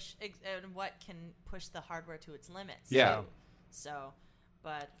can push the hardware to its limits. Yeah. too. So,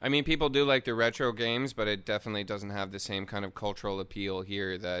 but I mean, people do like the retro games, but it definitely doesn't have the same kind of cultural appeal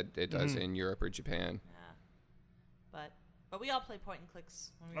here that it does in Europe or Japan. yeah, but we all played point and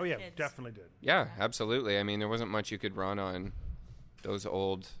clicks when we Oh were yeah, kids. definitely did. Yeah, absolutely. I mean, there wasn't much you could run on those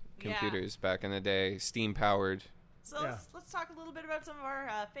old Yeah. computers back in the day, steam powered. So Yeah. let's talk a little bit about some of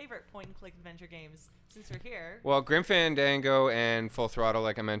our favorite point and click adventure games since we're here. Well, Grim Fandango and Full Throttle,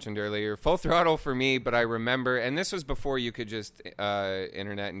 like I mentioned earlier. Full Throttle for me, but I remember, and this was before you could just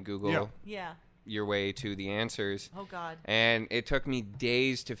internet and Google Yeah. your way to the answers. Oh God. And it took me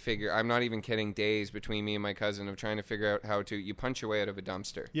days to figure, I'm not even kidding, days between me and my cousin of trying to figure out how to, you punch your way out of a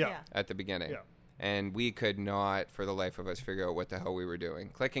dumpster Yeah. at the beginning. Yeah. And we could not, for the life of us, figure out what the hell we were doing.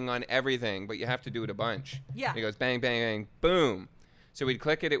 Clicking on everything, but you have to do it a bunch. Yeah. It goes bang, bang, bang, boom. So we'd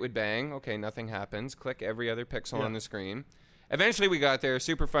click it, it would bang. Okay, nothing happens. Click every other pixel Yeah. on the screen. Eventually we got there.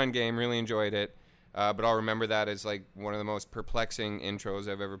 Super fun game. Really enjoyed it. But I'll remember that as like one of the most perplexing intros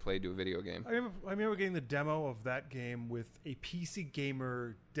I've ever played to a video game. I remember getting the demo of that game with a PC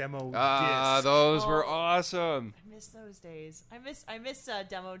Gamer demo Ah, disc. those were Oh. awesome. I miss those days. I miss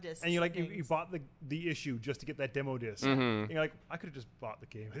demo discs. And you things. bought the issue just to get that demo disc. Mhm. And you're like, I could have just bought the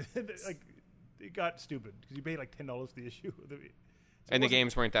game. Like, it got stupid because you paid like $10 for the issue. So it And the wasn't-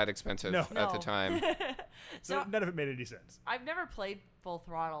 games weren't that expensive No. at the time. So So none of it made any sense. I've never played Full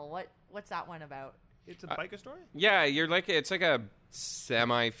Throttle. What's that one about? It's a biker story. Yeah, it's like a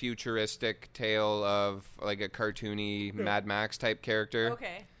semi-futuristic tale of like a cartoony Mad Max type character.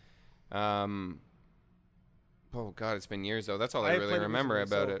 Okay. Oh God, it's been years though. That's all I played really it remember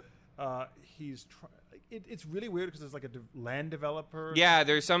recently, about it. He's it's really weird because there's like a land developer. Yeah,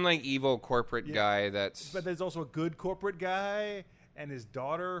 there's some like evil corporate Yeah. guy that's. But there's also a good corporate guy and his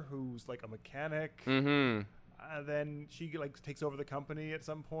daughter who's like a mechanic. Mm-hmm. Then she like takes over the company at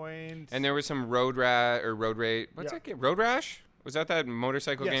some point. And there was some road rage. What's Yeah. that game? Road Rash? Was that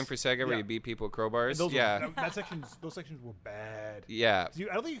motorcycle Yes. game for Sega where Yeah. you beat people with And crowbars? those Yeah. those sections were bad. Yeah. 'Cause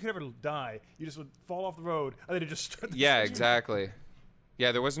I don't think you could ever die. You just would fall off the road and then it just start. Yeah, exactly.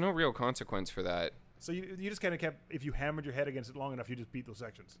 Yeah, there was no real consequence for that. So you just kind of kept, if you hammered your head against it long enough, you just beat those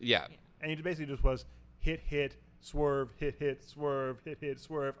sections. Yeah. And you basically just was hit, swerve, hit, swerve, hit,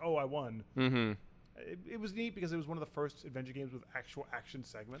 swerve. Oh, I won. Mm-hmm. It was neat because it was one of the first adventure games with actual action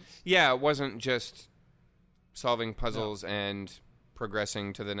segments. Yeah, it wasn't just solving puzzles and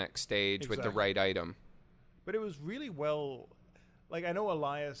progressing to the next stage with the Exactly. right item. But it was really well. Like, I know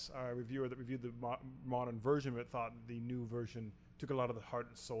Elias, our reviewer that reviewed the modern version of it, thought the new version took a lot of the heart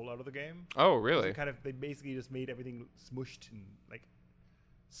and soul out of the game. Oh, really? They basically just made everything smushed and like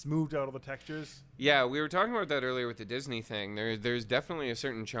smoothed out all the textures. Yeah, we were talking about that earlier with the Disney thing. There's definitely a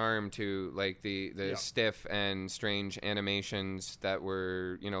certain charm to like the Yeah. stiff and strange animations that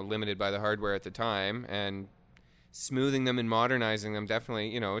were, limited by the hardware at the time, and smoothing them and modernizing them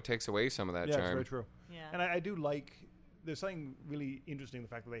definitely, it takes away some of that Yeah, it's charm. very true. Yeah. And I do like. There's something really interesting in the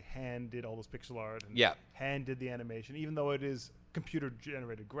fact that they hand did all this pixel art and Yeah. hand did the animation, even though it is computer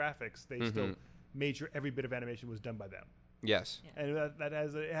generated graphics. They still Mhm. made sure every bit of animation was done by them. Yes. Yeah. And it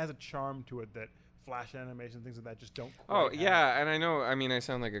has a charm to it that Flash animation, things like that, just don't. Oh quite yeah, and I know. I mean, I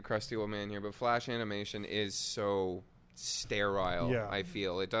sound like a crusty old man here, but Flash animation is so sterile. Yeah. I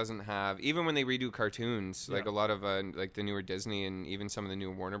feel it doesn't have, even when they redo cartoons, like a lot of like the newer Disney and even some of the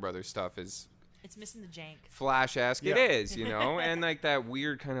new Warner Brothers stuff is. It's missing the jank. Flash-esque. Yeah. It is, and like that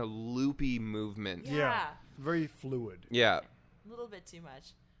weird kind of loopy movement. Yeah. Very fluid. Yeah. A little bit too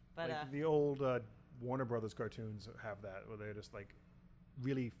much. But Like the old Warner Brothers cartoons have that, where they're just like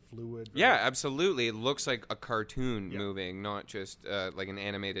really fluid. Yeah, absolutely. It looks like a cartoon Yeah. moving, not just like an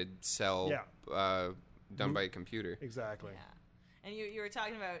animated cell done by a computer. Exactly. yeah. And you were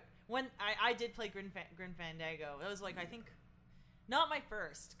talking about when I did play Grim Fandango. It was like, I think, not my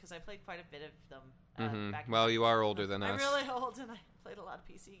first, because I played quite a bit of them. Back in Well, the- you are older than I'm us. really old, and I played a lot of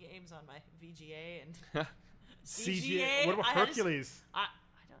PC games on my VGA and CGA. What about I had a- Hercules? I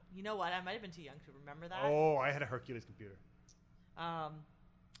don't. You know what? I might have been too young to remember that. Oh, I had a Hercules computer.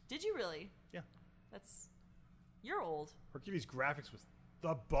 Did you really? Yeah. You're old. Hercules graphics was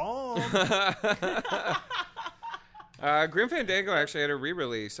the bomb. Grim Fandango actually had a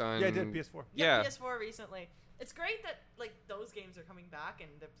re-release on. Yeah, I did PS4. Yeah. PS4 recently. It's great that like those games are coming back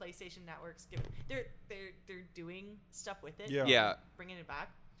and the PlayStation Network's they're doing stuff with it. Yeah. Yeah. Bringing it back.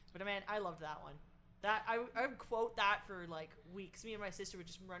 But man, I loved that one. That I would quote that for like weeks. Me and my sister would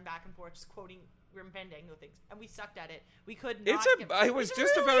just run back and forth, just quoting Grim Fandango things, and we sucked at it. We could not. I was it's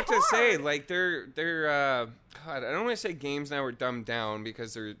just really about to say, hard. like they're God, I don't want to say games now are dumbed down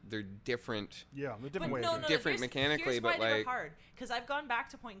because they're different. Yeah, the different But way. no, of no, doing it. Different here's mechanically, why but, they were like- hard, because I've gone back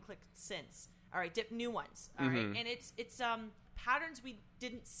to point and click since. All right, new ones. All right, and it's patterns we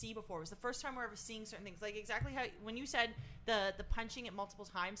didn't see before. It was the first time we're ever seeing certain things, like exactly how when you said the punching it multiple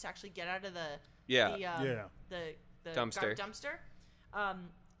times to actually get out of the the Dumpster. dumpster.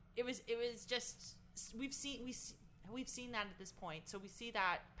 It was just we've seen that at this point, so we see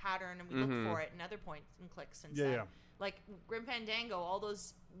that pattern and we look for it in other points and clicks since then. Yeah. Like Grim Fandango, all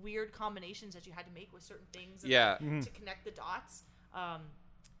those weird combinations that you had to make with certain things Yeah. to connect the dots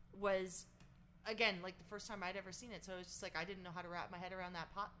was, again, like the first time I'd ever seen it. So it was just like I didn't know how to wrap my head around that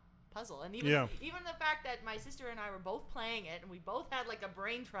puzzle. And even the fact that my sister and I were both playing it and we both had like a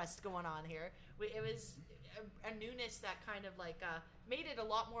brain trust going on here, it was a newness that kind of like made it a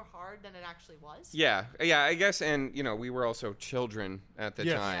lot more hard than it actually was. Yeah, I guess, and we were also children at the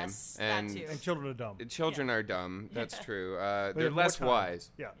Yes. time, Yes, that and too. And children are dumb. children are dumb. That's true. They They're have more less time.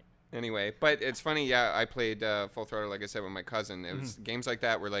 wise. Yeah. Anyway, but it's funny. Yeah, I played Full Throttle, like I said, with my cousin. It was games like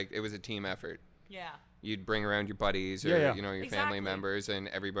that where like it was a team effort. Yeah. You'd bring around your buddies or Yeah. your Exactly. family members, and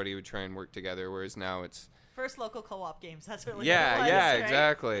everybody would try and work together. Whereas now it's First local co-op games. That's really what it yeah, was, right?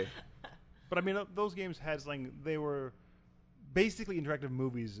 exactly. But I mean, those games had like they were basically interactive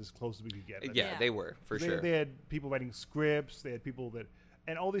movies as close as we could get. Yeah, Yeah. they were for they, sure. They had people writing scripts. They had people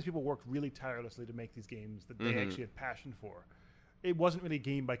and all these people worked really tirelessly to make these games that they actually had passion for. It wasn't really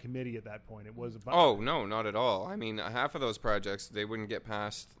game by committee at that point. It was about Oh no, not at all. I mean, half of those projects they wouldn't get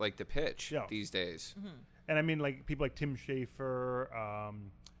past like the pitch Yeah. these days. And I mean, like people like Tim Schafer,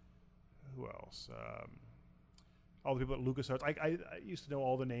 who else? All the people at LucasArts. I used to know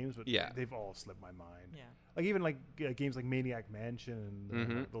all the names, but Yeah. they've all slipped my mind. Yeah. Like even like games like Maniac Mansion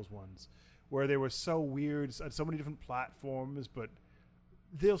and those ones, where they were so weird on so many different platforms, but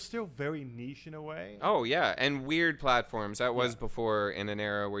they're still very niche in a way. Oh yeah, and weird platforms. That was Yeah. before in an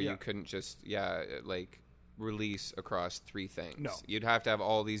era where Yeah. you couldn't just like release across 3 things. No. You'd have to have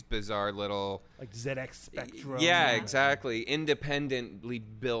all these bizarre little Like ZX Spectrum. Yeah, exactly. Independently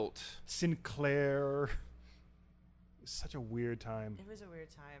built. Sinclair. It's such a weird time. It was a weird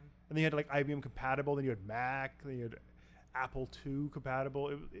time. And then you had like IBM compatible, then you had Mac, then you had Apple II compatible,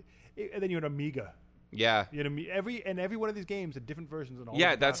 and then you had Amiga. Yeah. You had every one of these games had different versions and all.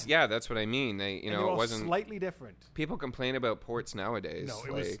 Yeah, different that's what I mean. They and they're it all wasn't slightly different. people complain about ports nowadays. No,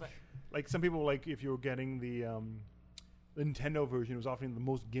 it was like some people like if you were getting the Nintendo version, it was often the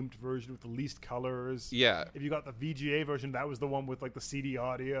most gimped version with the least colors. Yeah. If you got the VGA version, that was the one with like the CD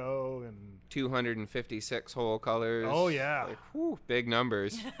audio and 256 whole colors. oh yeah, Like, whew, big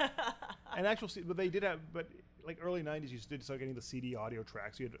numbers. and actual. But they did have, but like early '90s, you did start getting the CD audio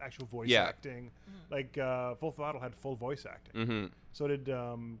tracks. You had actual voice Yeah. acting. Like Full Throttle had full voice acting. hmm So did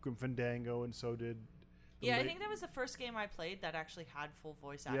Grim Fandango, and so did. the Yeah, I late- think that was the first game I played that actually had full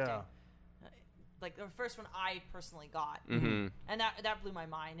voice acting. Yeah. Like the first one I personally got, hmm and that blew my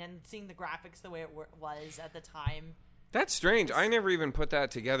mind. And seeing the graphics the way it was at the time, That's strange. I never even put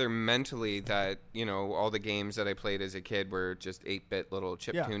that together mentally that, all the games that I played as a kid were just 8-bit little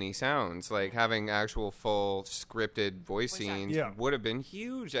chiptune sounds. Like having actual full scripted voice scenes Yeah. would have been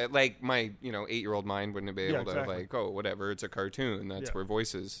huge. Like my, 8-year-old mind wouldn't have been Yeah, able to exactly. like, oh, whatever, it's a cartoon. That's Yeah. where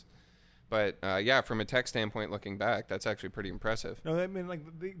voices. But yeah, from a tech standpoint, looking back, that's actually pretty impressive. No, I mean, like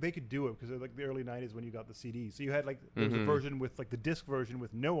they could do it because like the early '90s when you got the CD, so you had like there was a version with like the disc version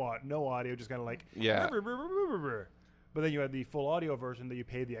with no audio, just kind of like But then you had the full audio version that you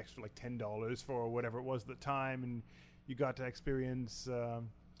paid the extra like $10 for, or whatever it was at the time, and you got to experience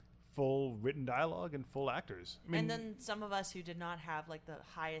full written dialogue and full actors. I mean, and then some of us who did not have like the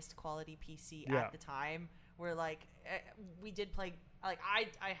highest quality PC Yeah. at the time were like, we did play. Like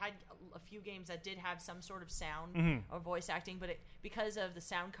I had a few games that did have some sort of sound or voice acting, but because of the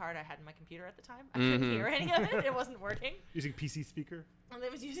sound card I had in my computer at the time, I couldn't hear any of it. It wasn't working. using PC speaker. And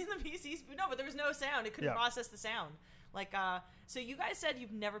it was using the PC. No, but there was no sound. It couldn't process the sound. Like, so you guys said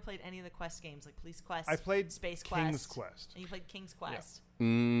you've never played any of the Quest games, like Police Quest. I played Space King's Quest. Quest. And you played King's Quest.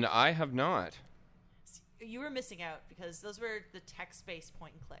 I have not. You were missing out because those were the text-based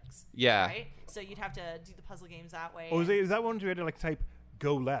point and clicks. Yeah. Right? So you'd have to do the puzzle games that way. Oh, is that one where you had to like type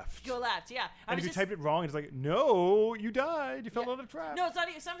 "go left"? Go left, yeah. And if you typed it wrong, it's like, no, you died. You fell Yeah. on a trap. No, it's not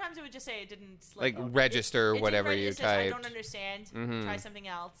even. Sometimes it would just say it didn't. Like register it didn't whatever you register, so I typed. don't understand. Try something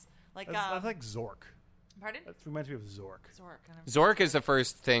else. Like, That's like Zork. pardon? That reminds me of Zork. Zork is the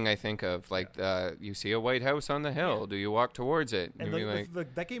first thing I think of. Like, you see a White House on the hill. Do you walk towards it? And You'd be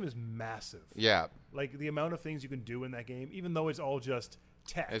like, that game is massive. yeah, Like the amount of things you can do in that game, even though it's all just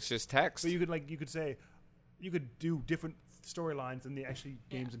text. it's just text. So you could do different storylines than the actually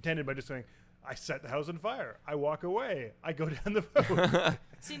game's intended by just saying, I set the house on fire. I walk away. I go down the road.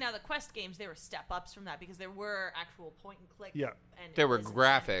 See, now the Quest games, they were step-ups from that because there were actual point-and-click. Yeah. And There it were was-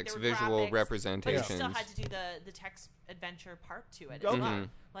 graphics, there were visual graphics, But representations. you still had to do the text adventure part to it Oh, as well.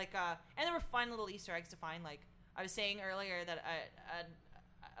 Like, and there were fun little Easter eggs to find. Like, I was saying earlier that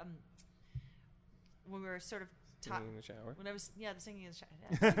when we were sort of Singing in the shower. when I was the singing in the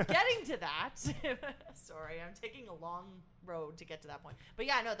shower. Getting to that. Sorry, I'm taking a long road to get to that point. But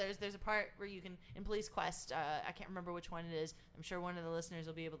yeah, no, there's a part where you can in Police Quest. I can't remember which one it is. I'm sure one of the listeners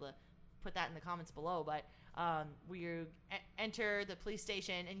will be able to put that in the comments below. But where you enter the police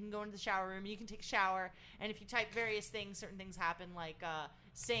station and you can go into the shower room and you can take a shower. And if you type various things, certain things happen. Like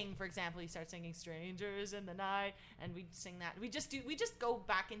sing, for example, you start singing "Strangers in the Night," and we sing that. We just go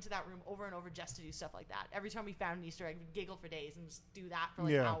back into that room over and over just to do stuff like that. Every time we found an Easter egg, we'd giggle for days and just do that for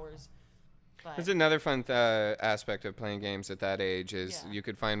like hours. But That's another fun aspect of playing games at that age is Yeah. you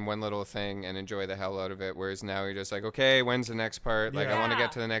could find one little thing and enjoy the hell out of it, whereas now you're just like, okay, when's the next part? Like, I want to Yeah.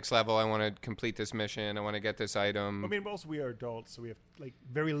 get to the next level. I want to complete this mission. I want to get this item. I mean, also we are adults, so we have like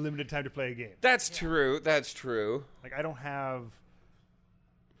very limited time to play a game. That's true. That's true. Like I don't have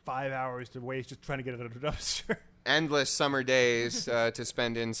 5 hours to waste just trying to get it out of the dumpster. Endless summer days to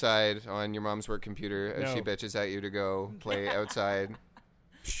spend inside on your mom's work computer as she No. bitches at you to go play outside.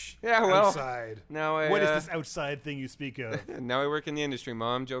 Yeah, well, Outside. now I What is this outside thing you speak of? now I work in the industry.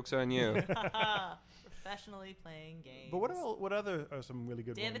 Mom, joke's on you. professionally playing games. But what other are some really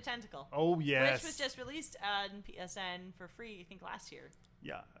good Day of the ones? Tentacle. Oh yes. Which was just released on PSN for free, I think, last year.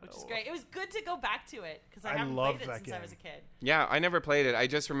 yeah. Which is great. It was good to go back to it because I I haven't love played it that since I game. was a kid. Yeah, I never played it. I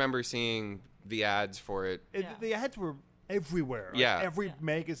just remember seeing the ads for it. It, Yeah. The ads were everywhere. Like, Yeah. every Yeah.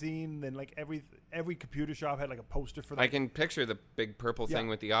 magazine, then like every computer shop had like a poster for that. I can picture the big purple thing Yeah.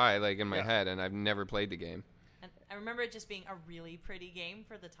 with the eye like in my Yeah. head, and I've never played the game. And I remember it just being a really pretty game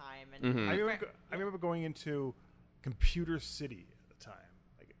for the time. And Mhm. I remember going into Computer City at the time,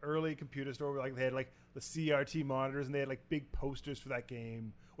 like early computer store. Where, like they had like the CRT monitors, and they had like big posters for that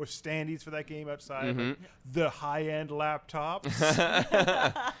game or standees for that game outside. Like, the high end laptops.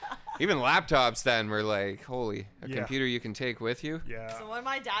 Even laptops then were like, holy, a Yeah. computer you can take with you? yeah. So when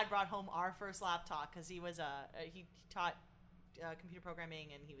my dad brought home our first laptop, because he was he taught computer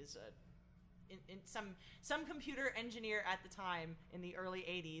programming, and he was in some computer engineer at the time in the early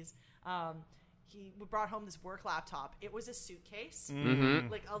 80s. He brought home this work laptop. It was a suitcase,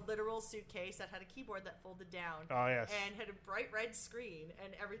 like a literal suitcase that had a keyboard that folded down. Oh, yes. And had a bright red screen,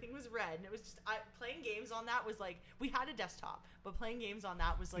 and everything was red. And it was just playing games on that was like, we had a desktop, but playing games on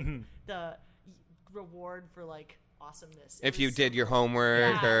that was like the reward for like awesomeness. It If you was did so your cool.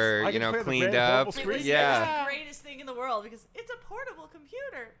 homework Yes. or, I you can know, play the cleaned red up. bubble It screen. was, Yeah. it was the greatest thing in the world because it's a portable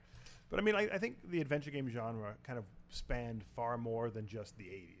computer. But I mean, I think the adventure game genre kind of spanned far more than just the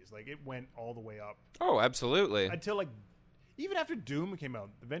 80s. Like it went all the way up Oh, absolutely. until like even after Doom came out.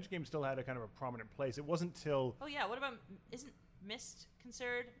 The adventure game still had a kind of a prominent place. It wasn't till Oh yeah, what about isn't Myst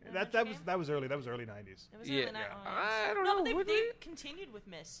considered an that adventure game? was early. That was early 90s. It was Yeah. early Yeah. I don't no, know, but would they we? continued with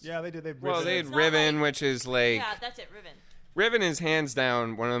Myst. Yeah, they did. They Well, they had It's not Riven, like- which is like... Yeah, that's it, Riven. Riven is hands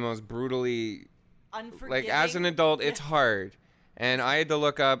down one of the most brutally... Unforgiving. Like, as an adult, it's hard. And I had to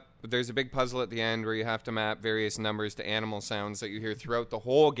look up there's a big puzzle at the end where you have to map various numbers to animal sounds that you hear throughout the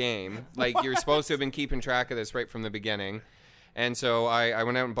whole game. Like, you're supposed to have been keeping track of this right from the beginning. And so I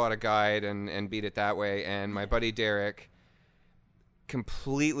went out and bought a guide and beat it that way. And my buddy Derek,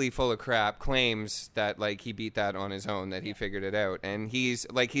 completely full of crap, claims that like he beat that on his own, that he figured it out. And he's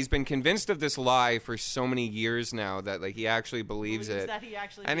been convinced of this lie for so many years now that like he actually believes it. That he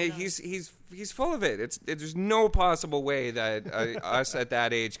actually and he's full of it. There's no possible way that us at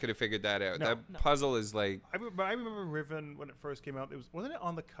that age could have figured that out. No. Puzzle is like... I remember Riven when it first came out. Wasn't it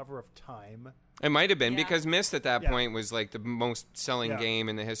on the cover of Time? It might have been Yeah. because Myst at that point was like the most selling Yeah. game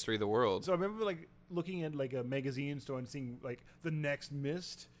in the history of the world. So I remember like looking at like a magazine store and seeing like the next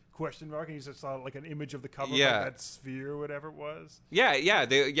Myst ? And you just saw like an image of the cover of like, that sphere or whatever it was.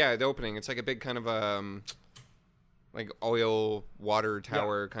 The opening. It's like a big kind of like oil water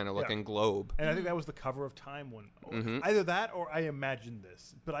tower kind of looking globe. And I think that was the cover of Time one. Mm-hmm. Either that or I imagined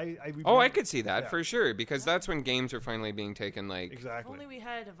this. But I I could see that for sure, because that's when games were finally being taken like If exactly. only we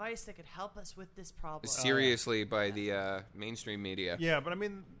had a device that could help us with this problem. seriously by the mainstream media. Yeah, but I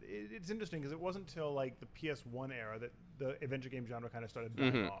mean, it's interesting because it wasn't until like the PS1 era that the adventure game genre kind of started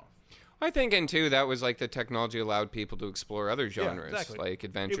dying off. I think, and too, that was like the technology allowed people to explore other genres, exactly. like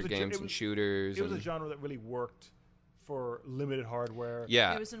adventure games and shooters. It was a genre that really worked for limited hardware.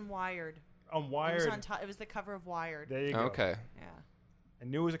 Yeah. It was in Wired. On Wired. It was on top. It was the cover of Wired. There you go. Okay. Yeah. I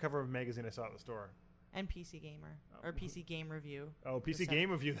knew it was a cover of a magazine I saw at the store. And PC Gamer or PC Game Review. Oh, PC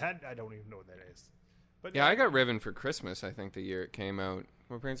Game Review. That I don't even know what that is. But Yeah, I got Riven for Christmas, I think, the year it came out.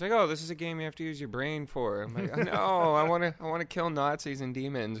 My parents like, "Oh, this is a game you have to use your brain for." I'm like, "No, I want to kill Nazis and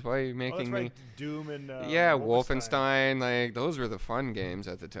demons. Why are you making that's me?" right. Doom and Wolfenstein. Like those were the fun games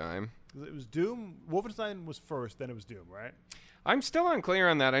at the time. It was Doom. Wolfenstein was first, then it was Doom, right? I'm still unclear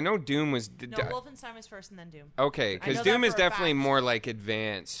on that. I know Doom was No, Wolfenstein was first and then Doom. okay, I because know Doom that is for a definitely fact. more like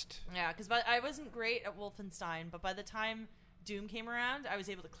advanced. Yeah, because I wasn't great at Wolfenstein, but by the time Doom came around, I was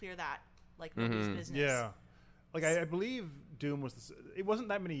able to clear that like nobody's business. Yeah. Like I believe Doom was. It wasn't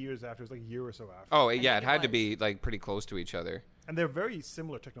that many years after. It was like a year or so after. Oh, I yeah, it think had it to was. be like pretty close to each other. And they're very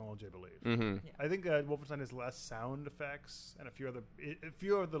similar technology, I believe. Mm-hmm. I think Wolfenstein has less sound effects and a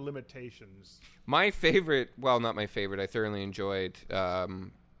few other limitations. My favorite, well, not my favorite. I thoroughly enjoyed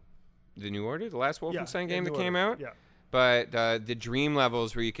the New Order, the last Wolfenstein game that came out. Yeah. But the dream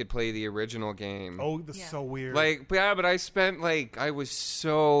levels where you could play the original game. Oh, that's so weird. Like, yeah, but I was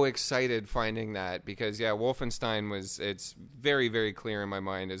so excited finding that because, Wolfenstein it's very, very clear in my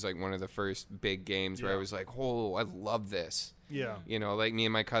mind as like one of the first big games where I was like, oh, I love this. Yeah. You know, like me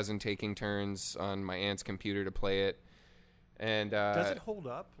and my cousin taking turns on my aunt's computer to play it. And does it hold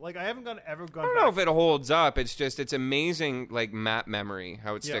up? Like I haven't ever gone. I don't know if it holds up. It's amazing, like map memory,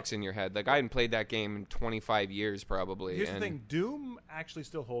 how it sticks in your head. Like I hadn't played that game in 25 years probably. Here's the thing: Doom actually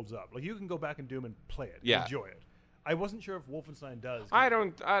still holds up. Like you can go back in Doom and play it, Yeah. enjoy it. I wasn't sure if Wolfenstein does. I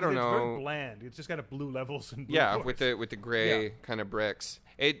don't know. It's very bland. It's just kind of blue levels and blue with floors. the gray kind of bricks.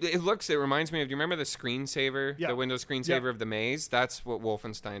 It reminds me of. Do you remember the screensaver, the Windows screensaver of the maze? That's what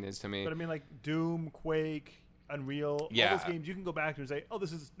Wolfenstein is to me. But I mean, like Doom, Quake, Unreal, all those games you can go back to and say, "Oh,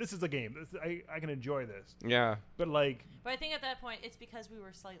 this is a game. I can enjoy this." Yeah. But like, But I think at that point, it's because we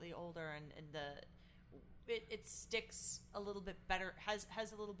were slightly older and it sticks a little bit better, has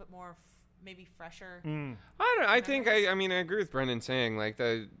a little bit more maybe fresher. I think I agree with Brendan saying like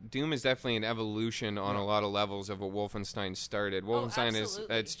the Doom is definitely an evolution on a lot of levels of what Wolfenstein started. Wolfenstein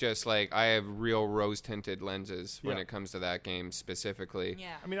it's just like I have real rose tinted lenses when it comes to that game specifically.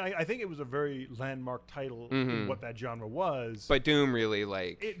 Yeah. I mean, I think it was a very landmark title in what that genre was. But Doom really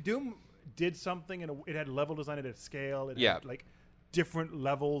like Doom did something, and it had level design, it had scale, it had like different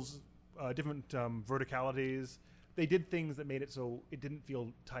levels, different verticalities. They did things that made it so it didn't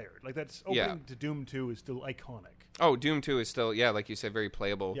feel tired. Like that's opening to Doom 2 is still iconic. Oh, Doom 2 is still, like you said, very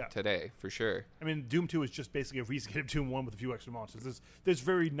playable today, for sure. I mean, Doom 2 is just basically a reskin of Doom 1 with a few extra monsters. There's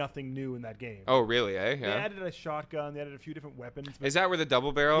very nothing new in that game. Oh, really, eh? Yeah. They added a shotgun. They added a few different weapons. Is that where the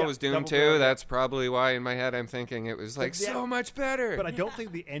double barrel was Doom 2? Barrel. That's probably why in my head I'm thinking it was like so much better. But I don't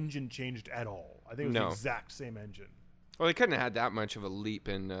think the engine changed at all. I think it was the exact same engine. Well, they couldn't have had that much of a leap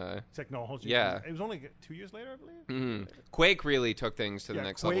in technology. Yeah. It was only 2 years later, I believe. Mm-hmm. Quake really took things to the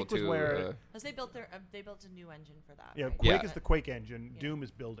next level, too. Because they built a new engine for that. Yeah, right? Quake is the Quake engine. Doom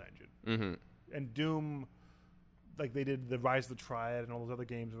is Build engine. Mm-hmm. And Doom, like they did the Rise of the Triad and all those other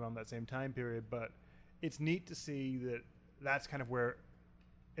games around that same time period. But it's neat to see that that's kind of where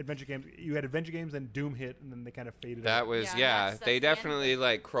adventure games. You had adventure games, then Doom hit, and then they kind of faded. That out. was that's they the definitely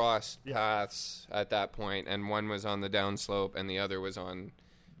like crossed paths at that point, and one was on the downslope, and the other was on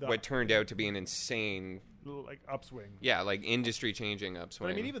what turned out to be an insane like upswing. Yeah, like industry changing upswing.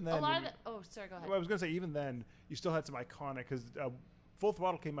 But I mean, even then, A lot of the, oh, sorry, go ahead. well, I was gonna say even then, you still had some iconic because Full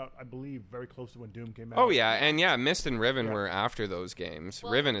Throttle came out, I believe, very close to when Doom came out. Oh yeah, and Myst and Riven were after those games.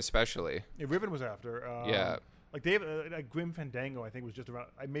 Well- Riven especially. Yeah, Riven was after. Yeah. Like like Grim Fandango, I think was just around.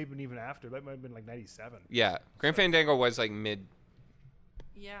 I may have been even after. That might have been like 97. Yeah, Grim Fandango was like mid.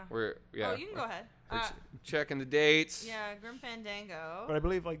 Yeah. We're Oh, you can go ahead. We're checking the dates. Yeah, Grim Fandango. But I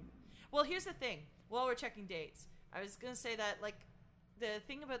believe like Well, here's the thing. While we're checking dates, I was gonna say that like the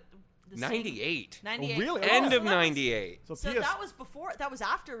thing about the 98. 98. Oh, really? End Oh, of so that was- 98. so, So PS. that was before. That was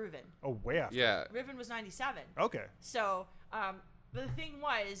after Riven. Oh, way after. Yeah. Riven was 97. Okay. So, but the thing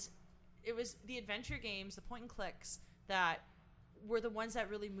was, it was the adventure games, the point and clicks that were the ones that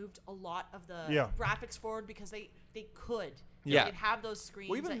really moved a lot of the Yeah. graphics forward because they could. Yeah. They could have those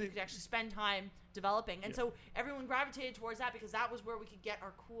screens even that the- you could actually spend time developing. And so everyone gravitated towards that because that was where we could get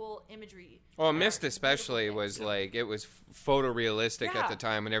our cool imagery. Well, and Myst our especially beautiful was things. like it was photorealistic at Yeah. the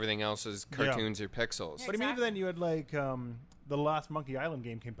time when everything else was cartoons or pixels. Yeah. But I mean, even Exactly. then you had like the last Monkey Island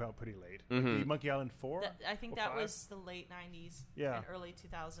game came out pretty late. Mhm. The Monkey Island 4. I think or that 5? was the late 90s Yeah. and early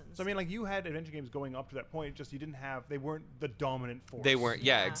 2000s. So I mean, like you had adventure games going up to that point. Just you didn't have. They weren't the dominant force. They weren't.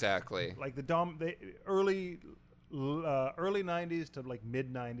 Yeah, Yeah. exactly. Like the early 90s to like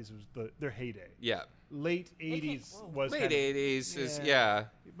mid 90s was their heyday. Yeah. Late 80s whoa. was Late kind of- 80s is Yeah.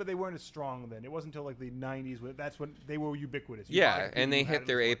 But they weren't as strong then. It wasn't until like the 90s that's when they were ubiquitous. You Yeah, bought it, and they you had hit it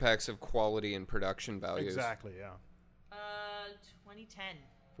their before. apex of quality and production values. Exactly. Yeah. 2010.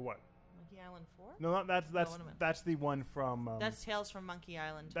 For what? Monkey Island 4? No, not, that's what am I- that's the one from. That's Tales from Monkey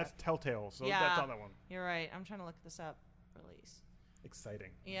Island. that's Telltale. So Yeah. that's not that one. You're right. I'm trying to look this up. Release.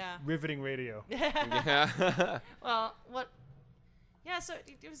 Exciting. Yeah. Riveting radio. Yeah. Well, what? Yeah. So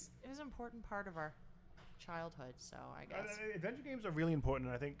it was an important part of our childhood. So I guess Adventure games are really important,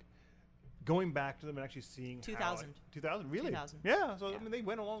 and I think going back to them and actually seeing 2000. 2000, really? 2000. Yeah. So Yeah. I mean, they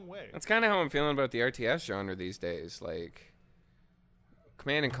went a long way. That's kind of how I'm feeling about the RTS genre these days. Like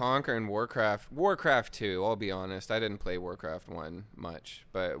Command and Conquer and Warcraft 2, I'll be honest, I didn't play Warcraft 1 much,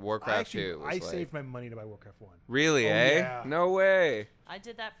 but Warcraft 2 was I like saved my money to buy Warcraft 1. really, Oh, eh? yeah. No way. I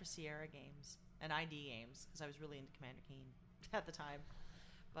did that for Sierra Games and ID Games because I was really into Commander Keen at the time.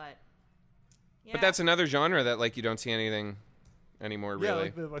 But yeah. But that's another genre that like you don't see anything anymore Yeah, really.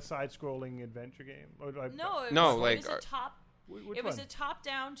 like the side-scrolling adventure game. no. It No, was, like, it was a top. Which It was one? a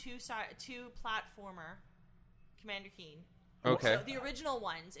top-down two platformer, Commander Keen. Okay. So the original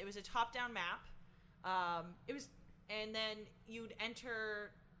ones, it was a top-down map. It was, and then you'd enter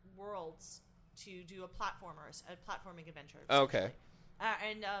worlds to do a platforming adventure. Okay. essentially.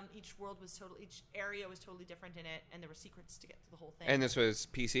 And each area was totally different in it, and there were secrets to get to the whole thing. And this was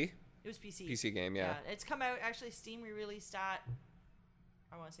PC? It was PC. PC game, yeah. It's come out actually. Steam re-released that.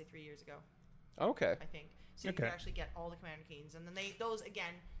 I want to say 3 years ago. Okay. I think. So you Okay. could actually get all the Commander Keens. And then those,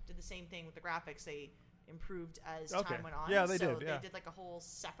 again, did the same thing with the graphics. They improved as Okay. time went on. Yeah, they so did, yeah. they did like a whole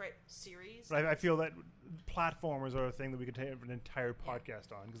separate series. But I feel that platformers are a thing that we could take an entire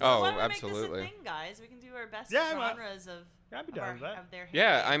podcast on. 'cause Oh, Why don't we absolutely. make this a thing, guys? We can do our best Yeah, well, genres of, yeah, I'd be of, down our, with that. of their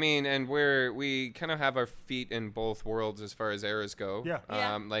Yeah, heyday. I mean, and we kind of have our feet in both worlds as far as eras go. Yeah.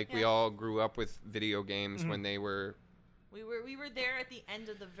 Yeah, Like we yeah. all grew up with video games Mhm. when they were We were there at the end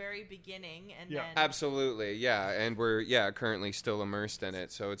of the very beginning, and Yeah. then absolutely, yeah, and we're currently still immersed in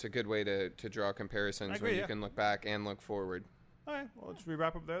it. So it's a good way to draw comparisons I agree, when you yeah. can look back and look forward. All right, well, let's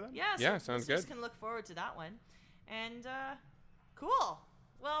wrap up there then. yeah, so Yeah, sounds listeners good. can look forward to that one. And cool.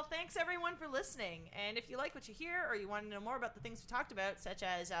 Well, thanks everyone for listening. And if you like what you hear, or you want to know more about the things we talked about, such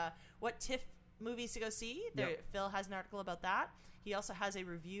as what TIFF movies to go see, Phil has an article about that. He also has a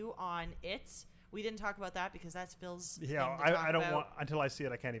review on it. We didn't talk about that because that's Phil's Yeah, thing to talk I don't about. want until I see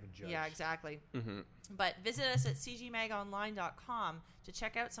it. I can't even judge. Yeah, exactly. Mm-hmm. But visit us at cgmagonline.com to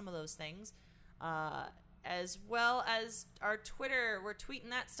check out some of those things, as well as our Twitter. We're tweeting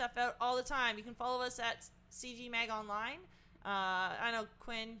that stuff out all the time. You can follow us at cgmagonline. I know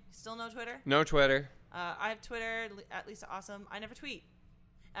Quinn, still no Twitter. No Twitter. I have Twitter at Lisa Awesome. I never tweet.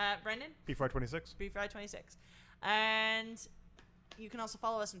 Brendan, B426. BFry26, and you can also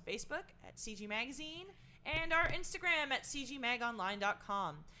follow us on Facebook at CG Magazine and our Instagram at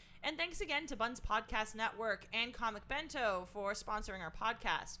cgmagonline.com. And thanks again to Buns Podcast Network and Comic Bento for sponsoring our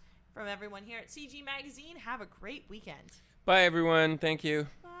podcast. From everyone here at CG Magazine, have a great weekend. Bye, everyone. Thank you.